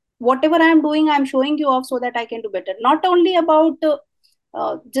 like whatever I'm doing I'm showing you off so that I can do better. Not only about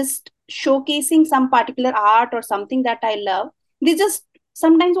just showcasing some particular art or something that I love, they just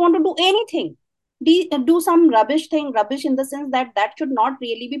sometimes want to do anything. Do some rubbish thing, rubbish in the sense that that should not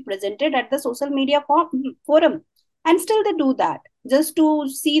really be presented at the social media forum, and still they do that just to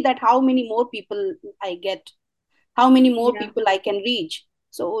see that how many more people I get, how many more Yeah, people I can reach.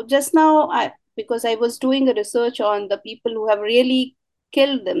 So just now, because I was doing a research on the people who have really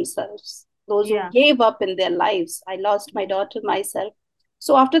killed themselves, those who yeah, gave up in their lives. I lost my yes, daughter myself.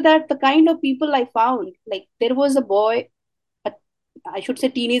 So after that, the kind of people I found, like there was a boy, a, I should say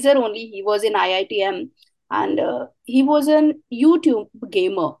teenager only. He was in IITM, and he was a YouTube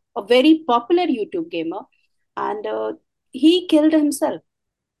gamer, a very popular YouTube gamer, and he killed himself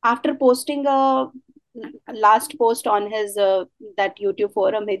after posting a last post on his that YouTube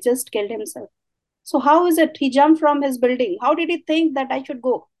forum. He just killed himself. So how is it? He jumped from his building. How did he think that I should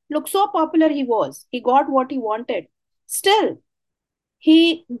go? Look, so popular he was. He got what he wanted. Still,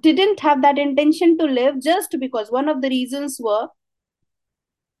 he didn't have that intention to live, just because one of the reasons were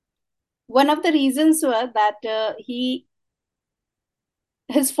that he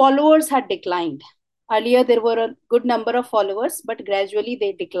his followers had declined. Earlier, there were a good number of followers, but gradually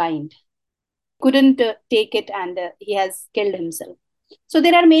they declined. Couldn't take it, and he has killed himself. So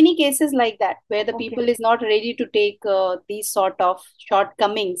there are many cases like that where the okay, people is not ready to take these sort of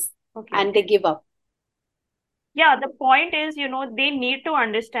shortcomings, okay. and they give up. Yeah, the point is, they need to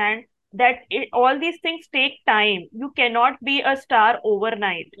understand that all these things take time. You cannot be a star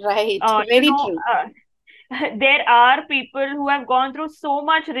overnight. Right. Uh, you Very know, true. uh, there are people who have gone through so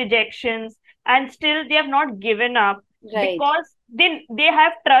much rejections and still they have not given up Right. because they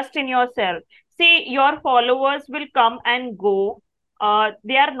have trust in yourself. See, your followers will come and go.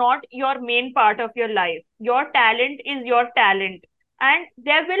 They are not your main part of your life. Your talent is your talent, and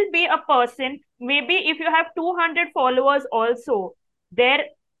there will be a person, maybe if you have 200 followers also, there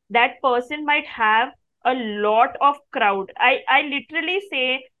that person might have a lot of crowd. I literally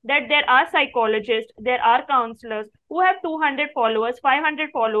say that there are psychologists, there are counselors who have 200 followers, 500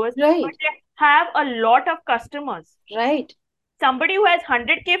 followers, but Right. they have a lot of customers. Right. Somebody who has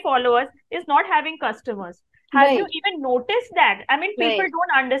 100K followers is not having customers. Have you Right. even noticed that? I mean, people Right.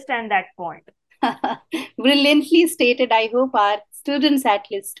 don't understand that point. Brilliantly stated. I hope our students, at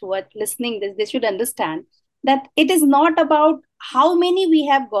least who are listening this, they should understand that it is not about how many we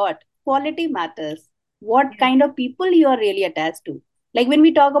have got. Quality matters. What Yes, kind of people you are really attached to. Like when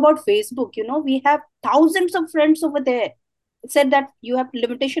we talk about Facebook, we have thousands of friends over there. It said that you have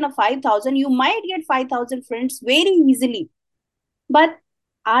limitation of 5,000. You might get 5,000 friends very easily. But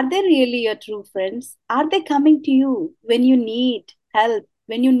are they really your true friends? Are they coming to you when you need help,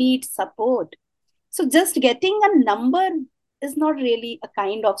 when you need support? So just getting a number is not really a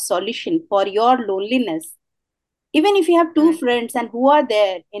kind of solution for your loneliness. Even if you have two correct. friends and who are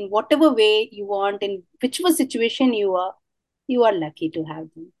there in whatever way you want, in whichever situation you are lucky to have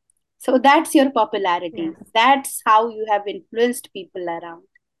them. So that's your popularity. Yes. That's how you have influenced people around.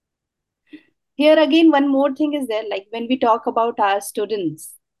 Here again, one more thing is there, like when we talk about our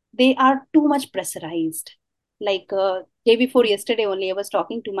students, they are too much pressurized. Like day before Mm. yesterday only, I was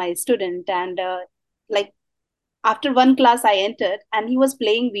talking to my student, and like after one class I entered and he was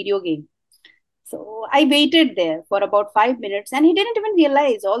playing video game. So I waited there for about 5 minutes, and he didn't even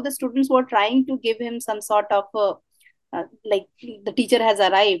realize all the students were trying to give him some sort of like the teacher has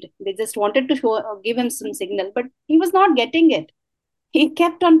arrived. They just wanted to give him some signal, but he was not getting it. He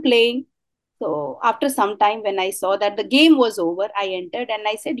kept on playing. So after some time, when I saw that the game was over, I entered and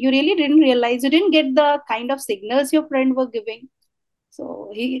I said, "You really didn't realize, you didn't get the kind of signals your friend were giving."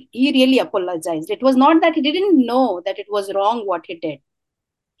 So he really apologized. It was not that he didn't know that it was wrong what he did.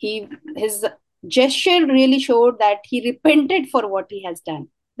 He his gesture really showed that he repented for what he has done.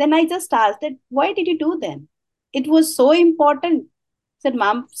 Then I just asked that, why did you do then? It was so important. Said,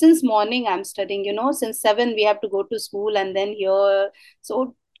 "Ma'am, since morning I'm studying, since 7 we have to go to school and then here.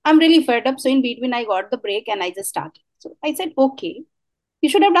 So I'm really fed up. So in between I got the break and I just started." So I said, "Okay, you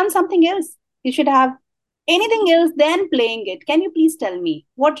should have done something else. You should have anything else than playing it. Can you please tell me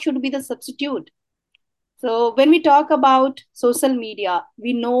what should be the substitute?" So when we talk about social media,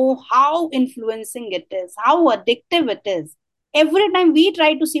 we know how influencing it is, how addictive it is. Every time we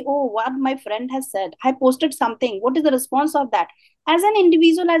try to see, oh, what my friend has said, I posted something. What is the response of that? As an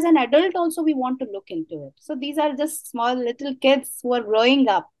individual, as an adult, also we want to look into it. So these are just small little kids who are growing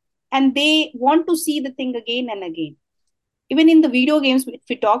up and they want to see the thing again and again. Even in the video games, if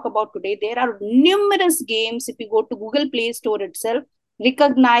we talk about today, there are numerous games. If you go to Google Play Store itself,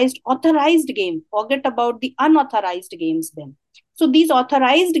 recognized authorized game, forget about the unauthorized games then. So these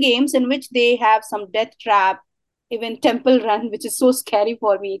authorized games in which they have some death trap, even temple run, which is so scary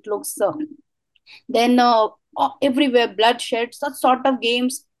for me, it looks then everywhere bloodshed, such sort of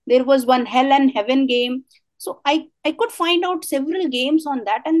games. There was one hell and heaven game. So I could find out several games on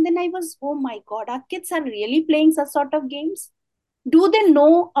that, and then I was, oh my god, our kids are really playing such sort of games. Do they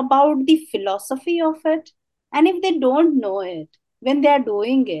know about the philosophy of it? And if they don't know it, when they are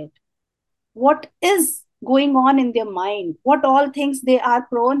doing it, what is going on in their mind? What all things they are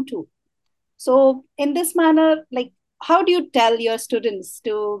prone to? So, in this manner, like, how do you tell your students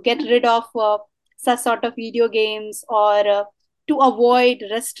to get rid of such sort of video games or to avoid,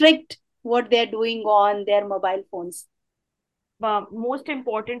 restrict what they're doing on their mobile phones? Most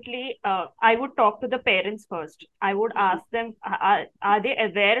importantly, I would talk to the parents first. I would Mhm. ask them, are they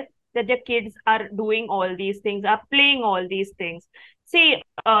aware that their kids are doing all these things, are playing all these things? See,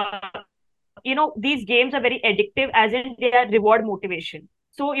 these games are very addictive, as in they are reward motivation.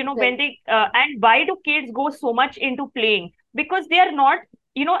 So, when Right, and why do kids go so much into playing? Because they are not,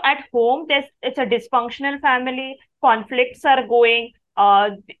 at home, it's a dysfunctional family, conflicts are going,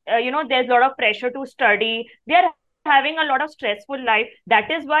 there's a lot of pressure to study. They are having a lot of stressful life.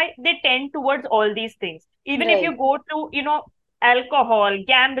 That is why they tend towards all these things. Even if you right. go to, alcohol,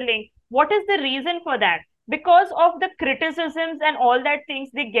 gambling, what is the reason for that? Because of the criticisms and all that things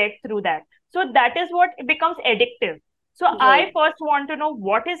they get through that. So that is what becomes addictive. So I Right. first want to know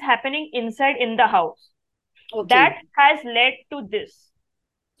what is happening inside in the house that Okay. has led to this.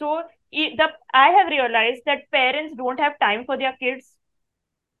 So I have realized that parents don't have time for their kids.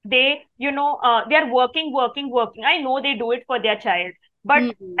 They are working. I know they do it for their child, but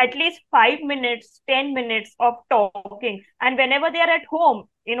Hmm. at least 5 minutes, 10 minutes of talking. And whenever they are at home,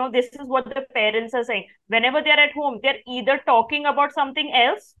 this is what the parents are saying. Whenever they are at home, they're either talking about something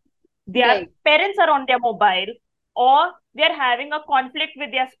else, their Right. parents are on their mobile, or they're having a conflict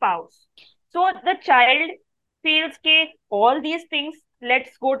with their spouse. So the child feels, okay, all these things,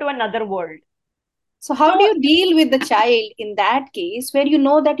 let's go to another world. So, how do So you deal with the child in that case where you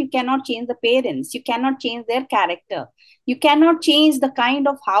know that you cannot change the parents, you cannot change their character, you cannot change the kind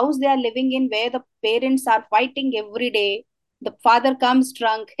of house they are living in where the parents are fighting every day, the father comes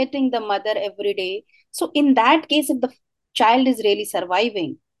drunk, hitting the mother every day. So, in that case, if the child is really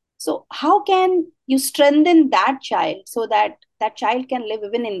surviving, so how can you strengthen that child so that that child can live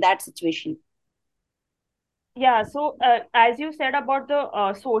even in that situation? yeah, so as you said about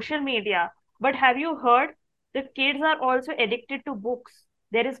the social media, but have you heard the kids are also addicted to books?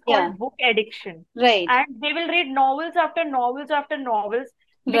 There is Yeah, called book addiction, right, and they will read novels after novels after novels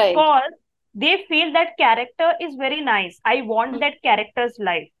right, because they feel that character is very nice. I want mm, that character's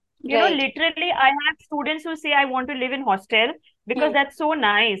life. right, Literally, I have students who say I want to live in hostel because mm, that's so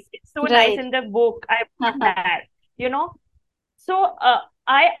nice. It's so nice right. in the book. I want that. You know. So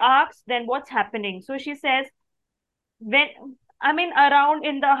I asked then what's happening. So she says when around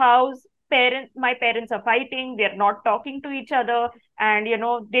in the house, my parents are fighting, they're not talking to each other, and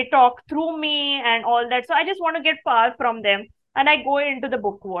they talk through me and all that. So I just want to get far from them, and I go into the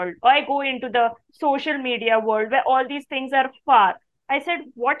book world, or I go into the social media world where all these things are far. I said,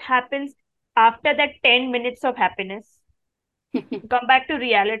 what happens after that 10 minutes of happiness? Come back to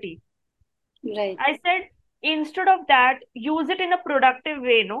reality. Right. I said, instead of that, use it in a productive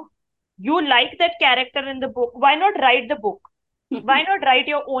way, no? You like that character in the book. Why not write the book? Why not write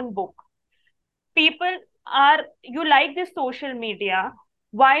your own book? People you like this social media.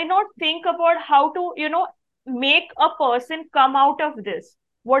 Why not think about how to, make a person come out of this?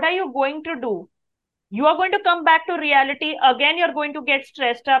 what are you going to do? You are going to come back to reality. Again, you're going to get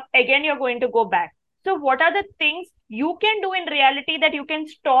stressed up. Again, you're going to go back. So, what are the things you can do in reality that you can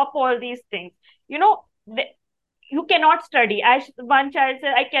stop all these things? You know, you cannot study. As one child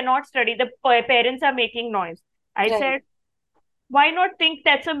said, I cannot study. The parents are making noise. I Right. said, why not think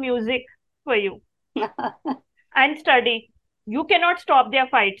that's a music for you and study? You cannot stop their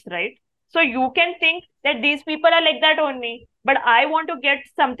fights, right? So you can think that these people are like that only, but I want to get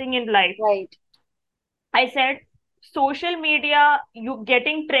something in life. Right. I said, social media, you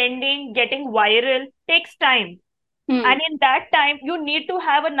getting trending, getting viral takes time. Hmm. And in that time, you need to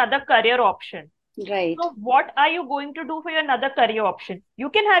have another career option. Right. So, what are you going to do for your another career option? You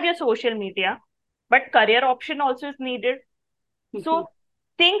can have your social media, but career option also is needed. Mhm. So,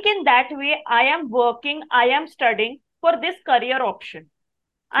 think in that way. I am working, I am studying for this career option.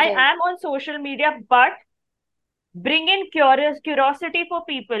 I Right. am on social media, but bring in curiosity for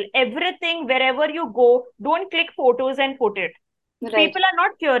people. Everything, wherever you go, don't click photos and put it. Right. People are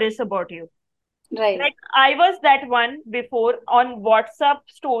not curious about you. Right. Like I was that one before on WhatsApp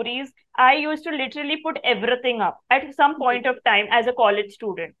stories. I used to literally put everything up at some Mhm. point of time as a college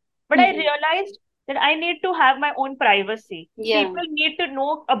student. But I Mhm. realized that I need to have my own privacy. Yeah. People need to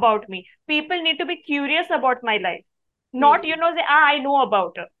know about me. People need to be curious about my life. Not, Mhm. say, I know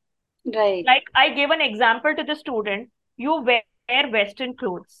about it. Right. Like I gave an example to the student, you wear Western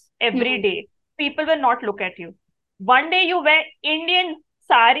clothes every Mhm. day. People will not look at you. One day you wear Indian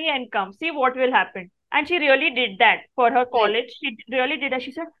sari and come, see what will happen. And she really did that for her Right. college. She really did that.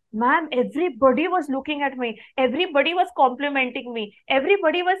 She said, ma'am, everybody was looking at me. Everybody was complimenting me.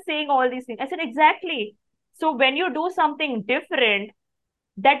 Everybody was saying all these things. I said, exactly. So when you do something different,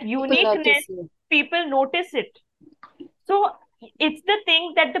 that People uniqueness, notice you. people notice it. So it's the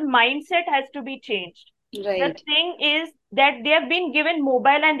thing that the mindset has to be changed. The Right. thing is that they have been given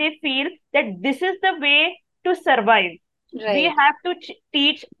mobile and they feel that this is the way to survive. We Right. have to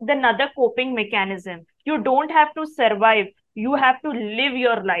teach the another coping mechanism. You don't have to survive. You have to live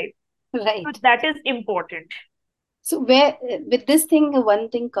your life. So Right. that is important. So where with this thing, one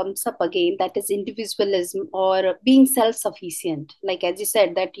thing comes up again, that is individualism or being self-sufficient. Like as you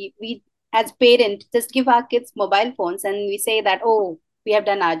said, that we as parents just give our kids mobile phones and we say that, oh, we have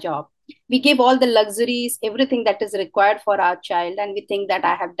done our job. We give all the luxuries, everything that is required for our child, and we think that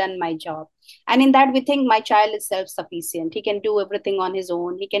I have done my job. And in that we think my child is self-sufficient. He can do everything on his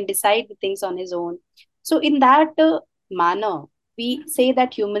own. He can decide the things on his own. So in that manner, we say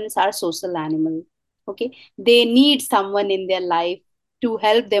that humans are social animal. Okay, they need someone in their life to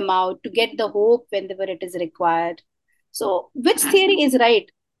help them out, to get the hope whenever it is required. So which theory is right?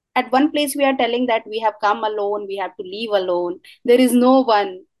 At one place we are telling that we have come alone, we have to leave alone, there is no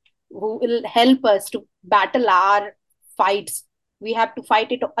one who will help us to battle our fights, we have to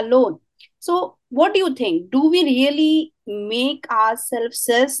fight it alone. So what do you think, do we really make ourselves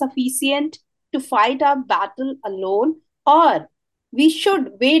self sufficient to fight our battle alone, or we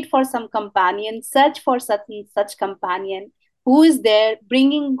should wait for some companion, search for such and such companion who is there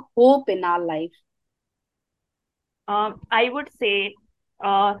bringing hope in our life? I would say,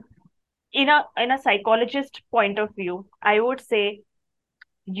 uh, in a psychologist point of view, I would say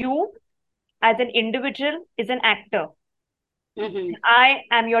you as an individual is an actor. Mm-hmm. I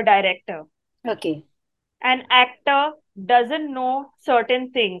am your director. Okay. An actor doesn't know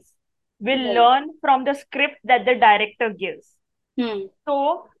certain things, will Right. learn from the script that the director gives. Hmm.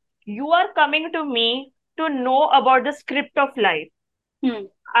 So, you are coming to me to know about the script of life. Hmm.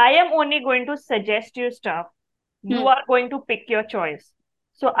 I am only going to suggest you stuff. You Hmm. are going to pick your choice.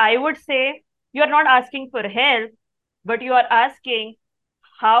 So, I would say you are not asking for help, but you are asking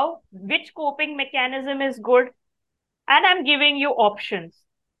which coping mechanism is good, and I'm giving you options.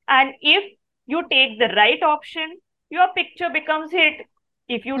 And if you take the right option, your picture becomes hit.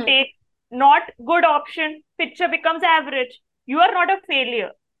 If you Hmm. take not good option, picture becomes average. You are not a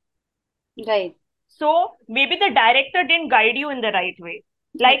failure. Right. So maybe the director didn't guide you in the right way.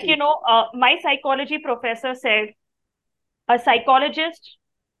 Like, Okay. my psychology professor said a psychologist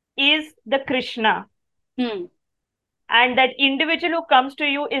is the Krishna, Hmm. and that individual who comes to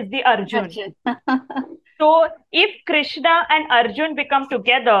you is the Arjun. Arjun. So if Krishna and Arjun become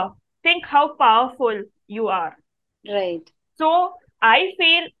together, think how powerful you are. Right. So I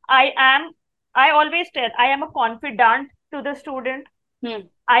feel I always tell, I am a confidant to the student, Hmm.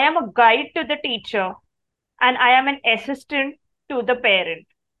 I am a guide to the teacher, and I am an assistant to the parent.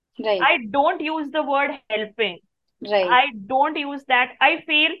 Right. I don't use the word helping. Right. I don't use that. I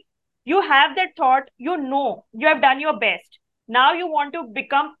feel you have that thought, you have done your best. Now you want to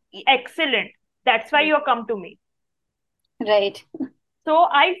become excellent. That's why Hmm. you have come to me. Right. So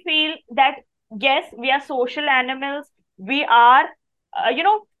I feel that yes, we are social animals. We are, you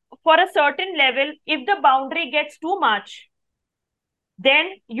know, for a certain level, if the boundary gets too much,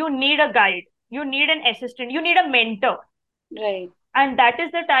 then you need a guide, you need an assistant, you need a mentor. Right. And that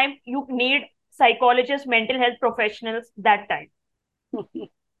is the time you need psychologists, mental health professionals, that time.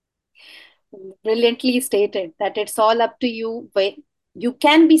 Brilliantly stated that it's all up to you. You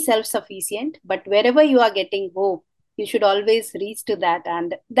can be self-sufficient, but wherever you are getting hope, you should always reach to that,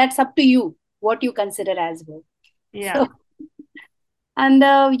 and that's up to you what you consider as hope. Yeah. So,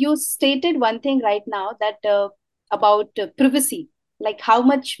 and you stated one thing right now that about privacy, like how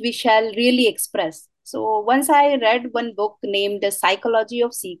much we shall really express. So once I read one book named The Psychology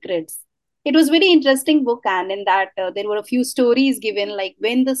of Secrets. It was very interesting book, and in that there were a few stories given, like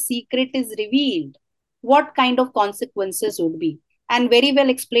when the secret is revealed, what kind of consequences would be, and very well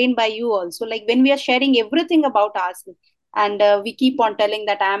explained by you also. Like when we are sharing everything about us, and we keep on telling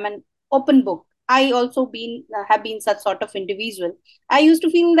that I am an open book. I also been have been such sort of individual. I used to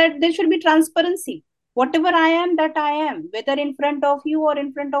feel that there should be transparency. Whatever I am, that I am, whether in front of you or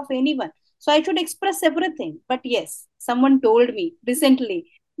in front of anyone. So I should express everything. But yes, someone told me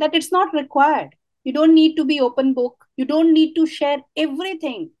recently that it's not required. You don't need to be open book. You don't need to share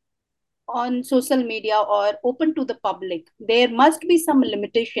everything on social media or open to the public. There must be some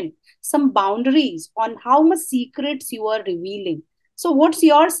limitation, some boundaries on how much secrets you are revealing. So, what's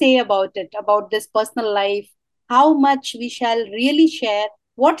your say about it, about this personal life? How much we shall really share?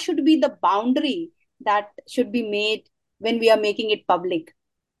 What should be the boundary that should be made when we are making it public?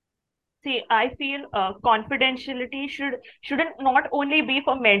 See, I feel confidentiality shouldn't not only be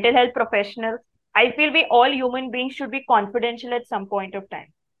for mental health professionals. I feel we all human beings should be confidential at some point of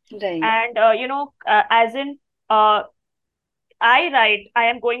time. Right. And as in, uh, I write, I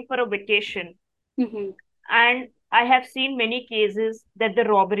am going for a vacation, Mhm. and I have seen many cases that the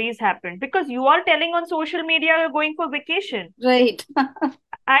robberies happened because you are telling on social media you're going for vacation, Right.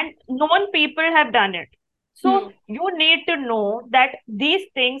 and known people have done it. So Hmm. you need to know that these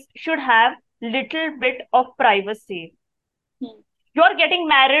things should have little bit of privacy. Hmm. You're getting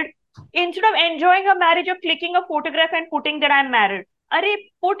married, instead of enjoying a marriage, you're clicking a photograph and putting that I'm married. Arey,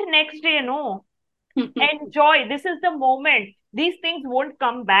 put next day, no. Enjoy. This is the moment. These things won't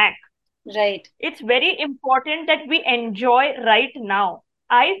come back. Right. It's very important that we enjoy right now.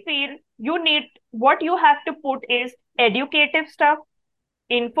 I feel you need, what you have to put is educative stuff,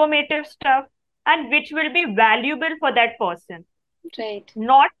 informative stuff, and which will be valuable for that person, Right.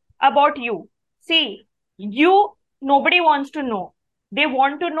 not about you. See, you, nobody wants to know. They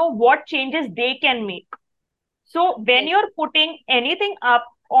want to know what changes they can make. So when Right. you're putting anything up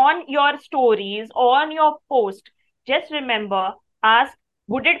on your stories, on your post, just remember, ask,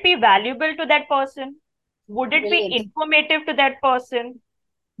 would it be valuable to that person? Would it be Brilliant. informative to that person?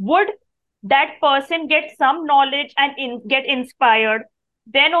 Would that person get some knowledge and get inspired?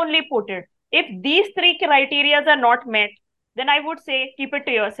 Then only put it. If these three criteria are not met, then I would say keep it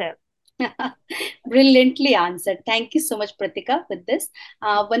to yourself. Brilliantly answered. Thank you so much, Pratika, with this.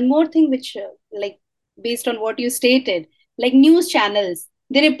 One more thing, which, like, based on what you stated, like news channels,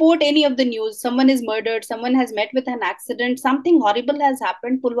 they report any of the news. Someone is murdered, someone has met with an accident, something horrible has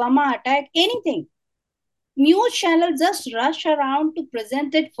happened, Pulwama attack, anything. News channels just rush around to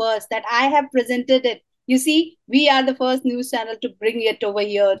present it first, that I have presented it. You see, we are the first news channel to bring it over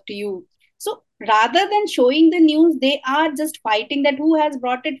here to you. So rather than showing the news, they are just fighting that who has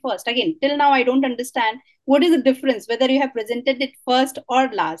brought it first. Again, till now I don't understand what is the difference whether you have presented it first or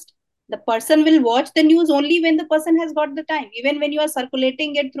last. The person will watch the news only when the person has got the time, even when you are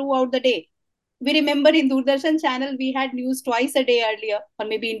circulating it throughout the day. We remember in Doordarshan channel we had news twice a day earlier, or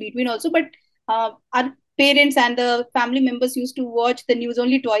maybe in between also, but our parents and the family members used to watch the news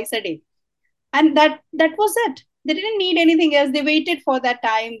only twice a day, and that was it. They didn't need anything else. They waited for that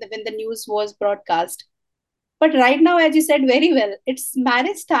time when the news was broadcast. But right now, as you said very well, it's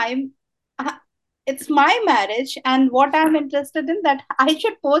marriage time. Uh, it's my marriage, and what I'm interested in, that I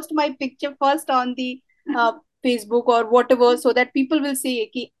should post my picture first on the uh, Facebook or whatever, so that people will see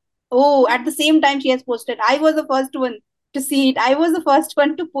ki, oh, at the same time she has posted, I was the first one to see it, I was the first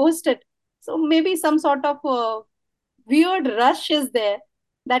one to post it. So maybe some sort of weird rush is there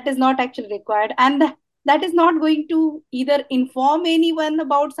that is not actually required, and that is not going to either inform anyone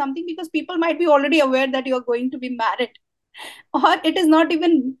about something, because people might be already aware that you are going to be married, or it is not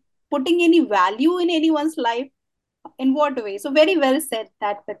even putting any value in anyone's life. In what way? So very well said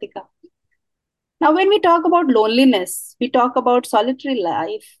that, Pratika. Now when we talk about loneliness, we talk about solitary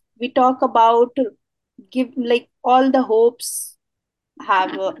life, we talk about give, like, all the hopes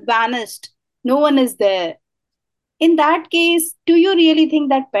have vanished, no one is there. In that case, do you really think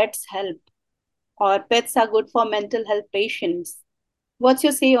that pets help or pets are good for mental health patients? What's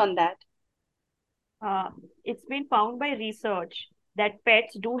your say on that? It's been found by research that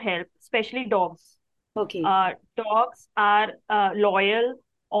pets do help, especially dogs. Okay. Dogs are loyal,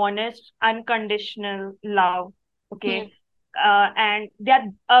 honest, unconditional love. Hmm. Okay, and they are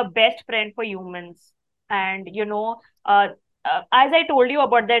a best friend for humans. And as I told you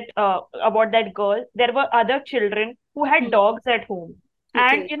about that girl, there were other children who had Hmm. dogs at home,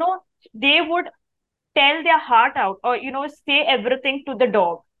 and Okay. they would tell their heart out, or say everything to the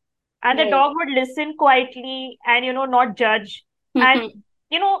dog, and the Right. dog would listen quietly and not judge. And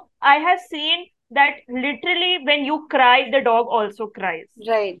Hmm. I have seen that literally when you cry the dog also cries.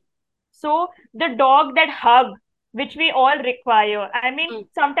 Right. So the dog, that hug which we all require, I mean, Hmm.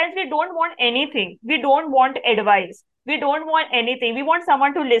 sometimes we don't want anything, we don't want advice, we don't want anything, we want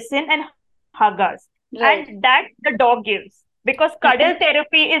someone to listen and hug us, and Right. that the dog gives, because cuddle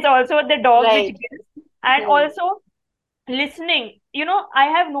therapy is also the dog which Right. gives. And Right. also listening, I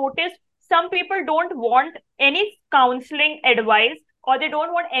have noticed some people don't want any counseling advice, or they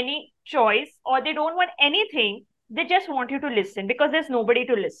don't want any choice, or they don't want anything. They just want you to listen because there's nobody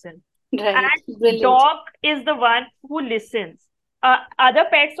to listen. Right. And Brilliant. dog is the one who listens. Other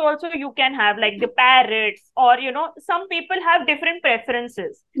pets also you can have, like the parrots, or some people have different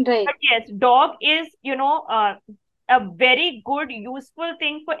preferences. Right. But yes, dog is a very good useful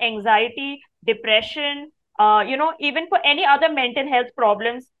thing for anxiety, depression, even for any other mental health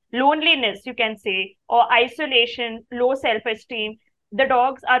problems, loneliness, you can say, or isolation, low self esteem. The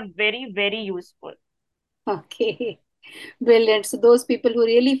dogs are very, very useful. Okay. Brilliant. So those people who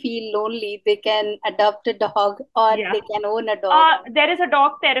really feel lonely, they can adopt a dog or Yeah. they can own a dog. There is a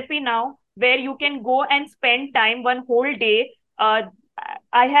dog therapy now where you can go and spend time one whole day. Uh,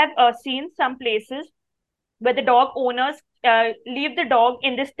 I have seen some places where the dog owners leave the dog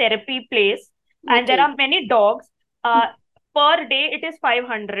in this therapy place, and there Okay. are many dogs. Uh, per day, it is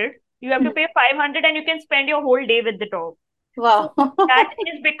 500. You have to pay 500 and you can spend your whole day with the dog. So Wow. that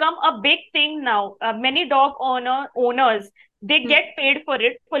has become a big thing now. Many owners, they get paid for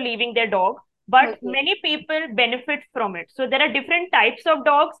it for leaving their dog, but Okay. many people benefit from it. So there are different types of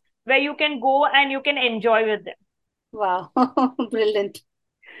dogs where you can go and you can enjoy with them. Wow. Brilliant.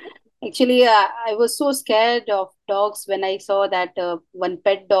 Actually, I was so scared of dogs when I saw that one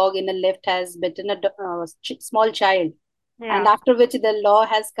pet dog in a lift has bitten a small child. And Yeah, after which the law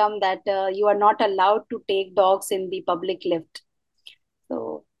has come that you are not allowed to take dogs in the public lift.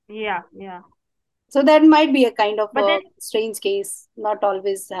 So, yeah, yeah. so that might be a kind of But a then strange case, not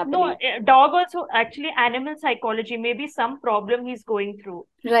always no, happening. dog also actually animal psychology, maybe some problem he's going through.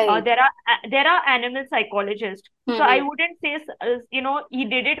 Right. There are animal psychologists. So I Mm-hmm. wouldn't say he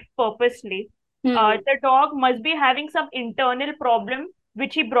did it purposely. Mm-hmm. The dog must be having some internal problem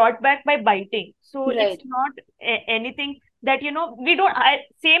which he brought back by biting. So it's Right. not anything that we don't.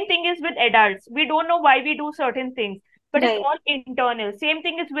 Same thing is with adults. We don't know why we do certain things, but it's Right. all internal. Same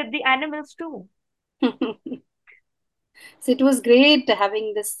thing is with the animals too. So it was great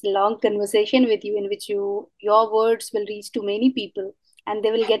having this long conversation with you in which your words will reach to many people and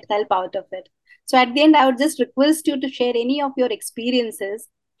they will get help out of it. So at the end, I would just request you to share any of your experiences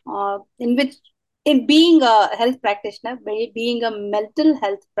in which in being a health practitioner, being a mental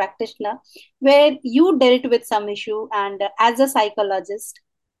health practitioner, where you dealt with some issue and as a psychologist,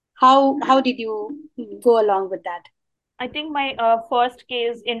 how did you go along with that? I think my first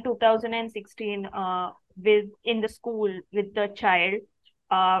case in 2016, with in the school with the child,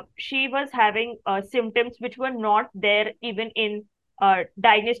 she was having symptoms which were not there even in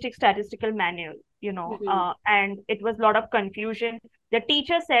diagnostic statistical manual, Hmm. and it was a lot of confusion. The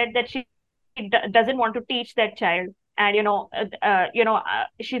teacher said that she doesn't want to teach that child, and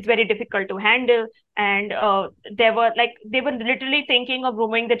she's very difficult to handle, and they were literally thinking of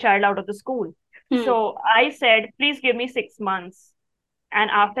removing the child out of the school. Hmm. So I said, please give me 6 months. And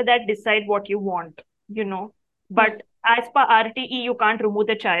after that, decide what you want, you know. Hmm. But as per RTE, you can't remove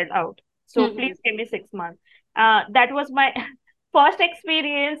the child out. So Hmm. please give me 6 months. That was my first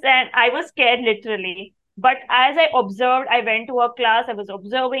experience, and I was scared literally. But as I observed, I went to her class, I was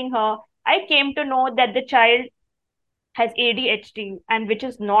observing her. I came to know that the child has ADHD, and which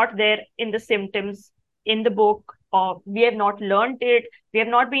is not there in the symptoms in the book, or we have not learned it, we have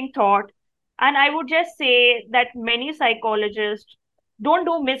not been taught. And I would just say that many psychologists don't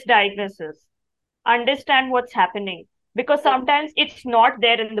do misdiagnosis, understand what's happening, because Right. sometimes it's not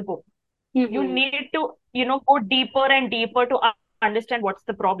there in the book. You Hmm. need to, go deeper and deeper to understand what's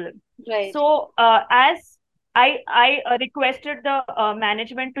the problem. Right. So, as I requested the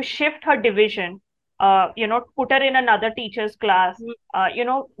management to shift her division put her in another teacher's class,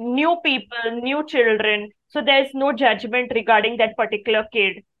 new people, new children. So there's no judgment regarding that particular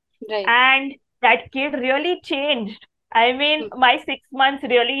kid. Right. And that kid really changed. I mean, Mm. my 6 months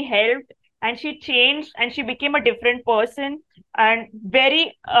really helped, and she changed and she became a different person. And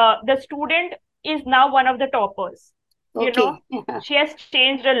the student is now one of the toppers. You know, Okay. she has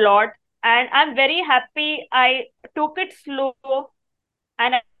changed a lot, and I'm very happy I took it slow.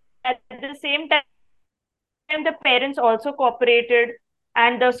 And at the same time, the parents also cooperated,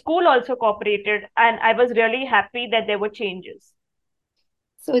 and the school also cooperated, and I was really happy that there were changes.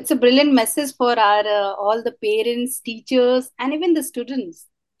 So it's a brilliant message for our all the parents, teachers, and even the students.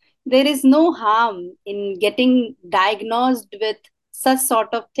 There is no harm in getting diagnosed with such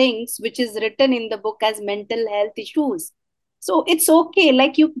sort of things, which is written in the book as mental health issues. So it's okay.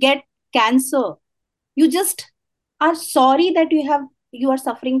 Like you get cancer, you just are sorry that you are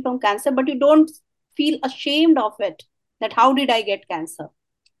suffering from cancer, but you don't feel ashamed of it. That how did I get cancer?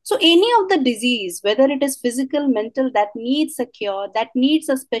 So, any of the disease, whether it is physical, mental, that needs a cure, that needs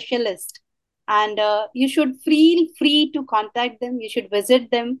a specialist, and you should feel free to contact them. You should visit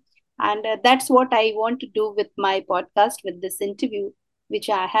them, and that's what I want to do with my podcast, with this interview, which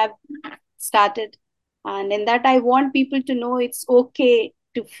I have started. And in that, I want people to know it's okay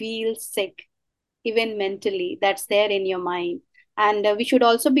to feel sick, even mentally. That's there in your mind. And we should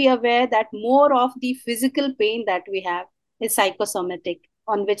also be aware that more of the physical pain that we have is psychosomatic,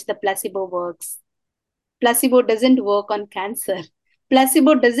 on which the placebo works. Placebo doesn't work on cancer.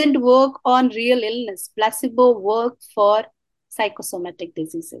 Placebo doesn't work on real illness. Placebo works for psychosomatic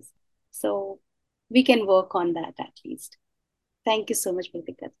diseases. So we can work on that at least. Thank you so much,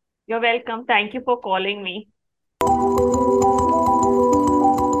 Prithika. You're welcome. Thank you for calling me.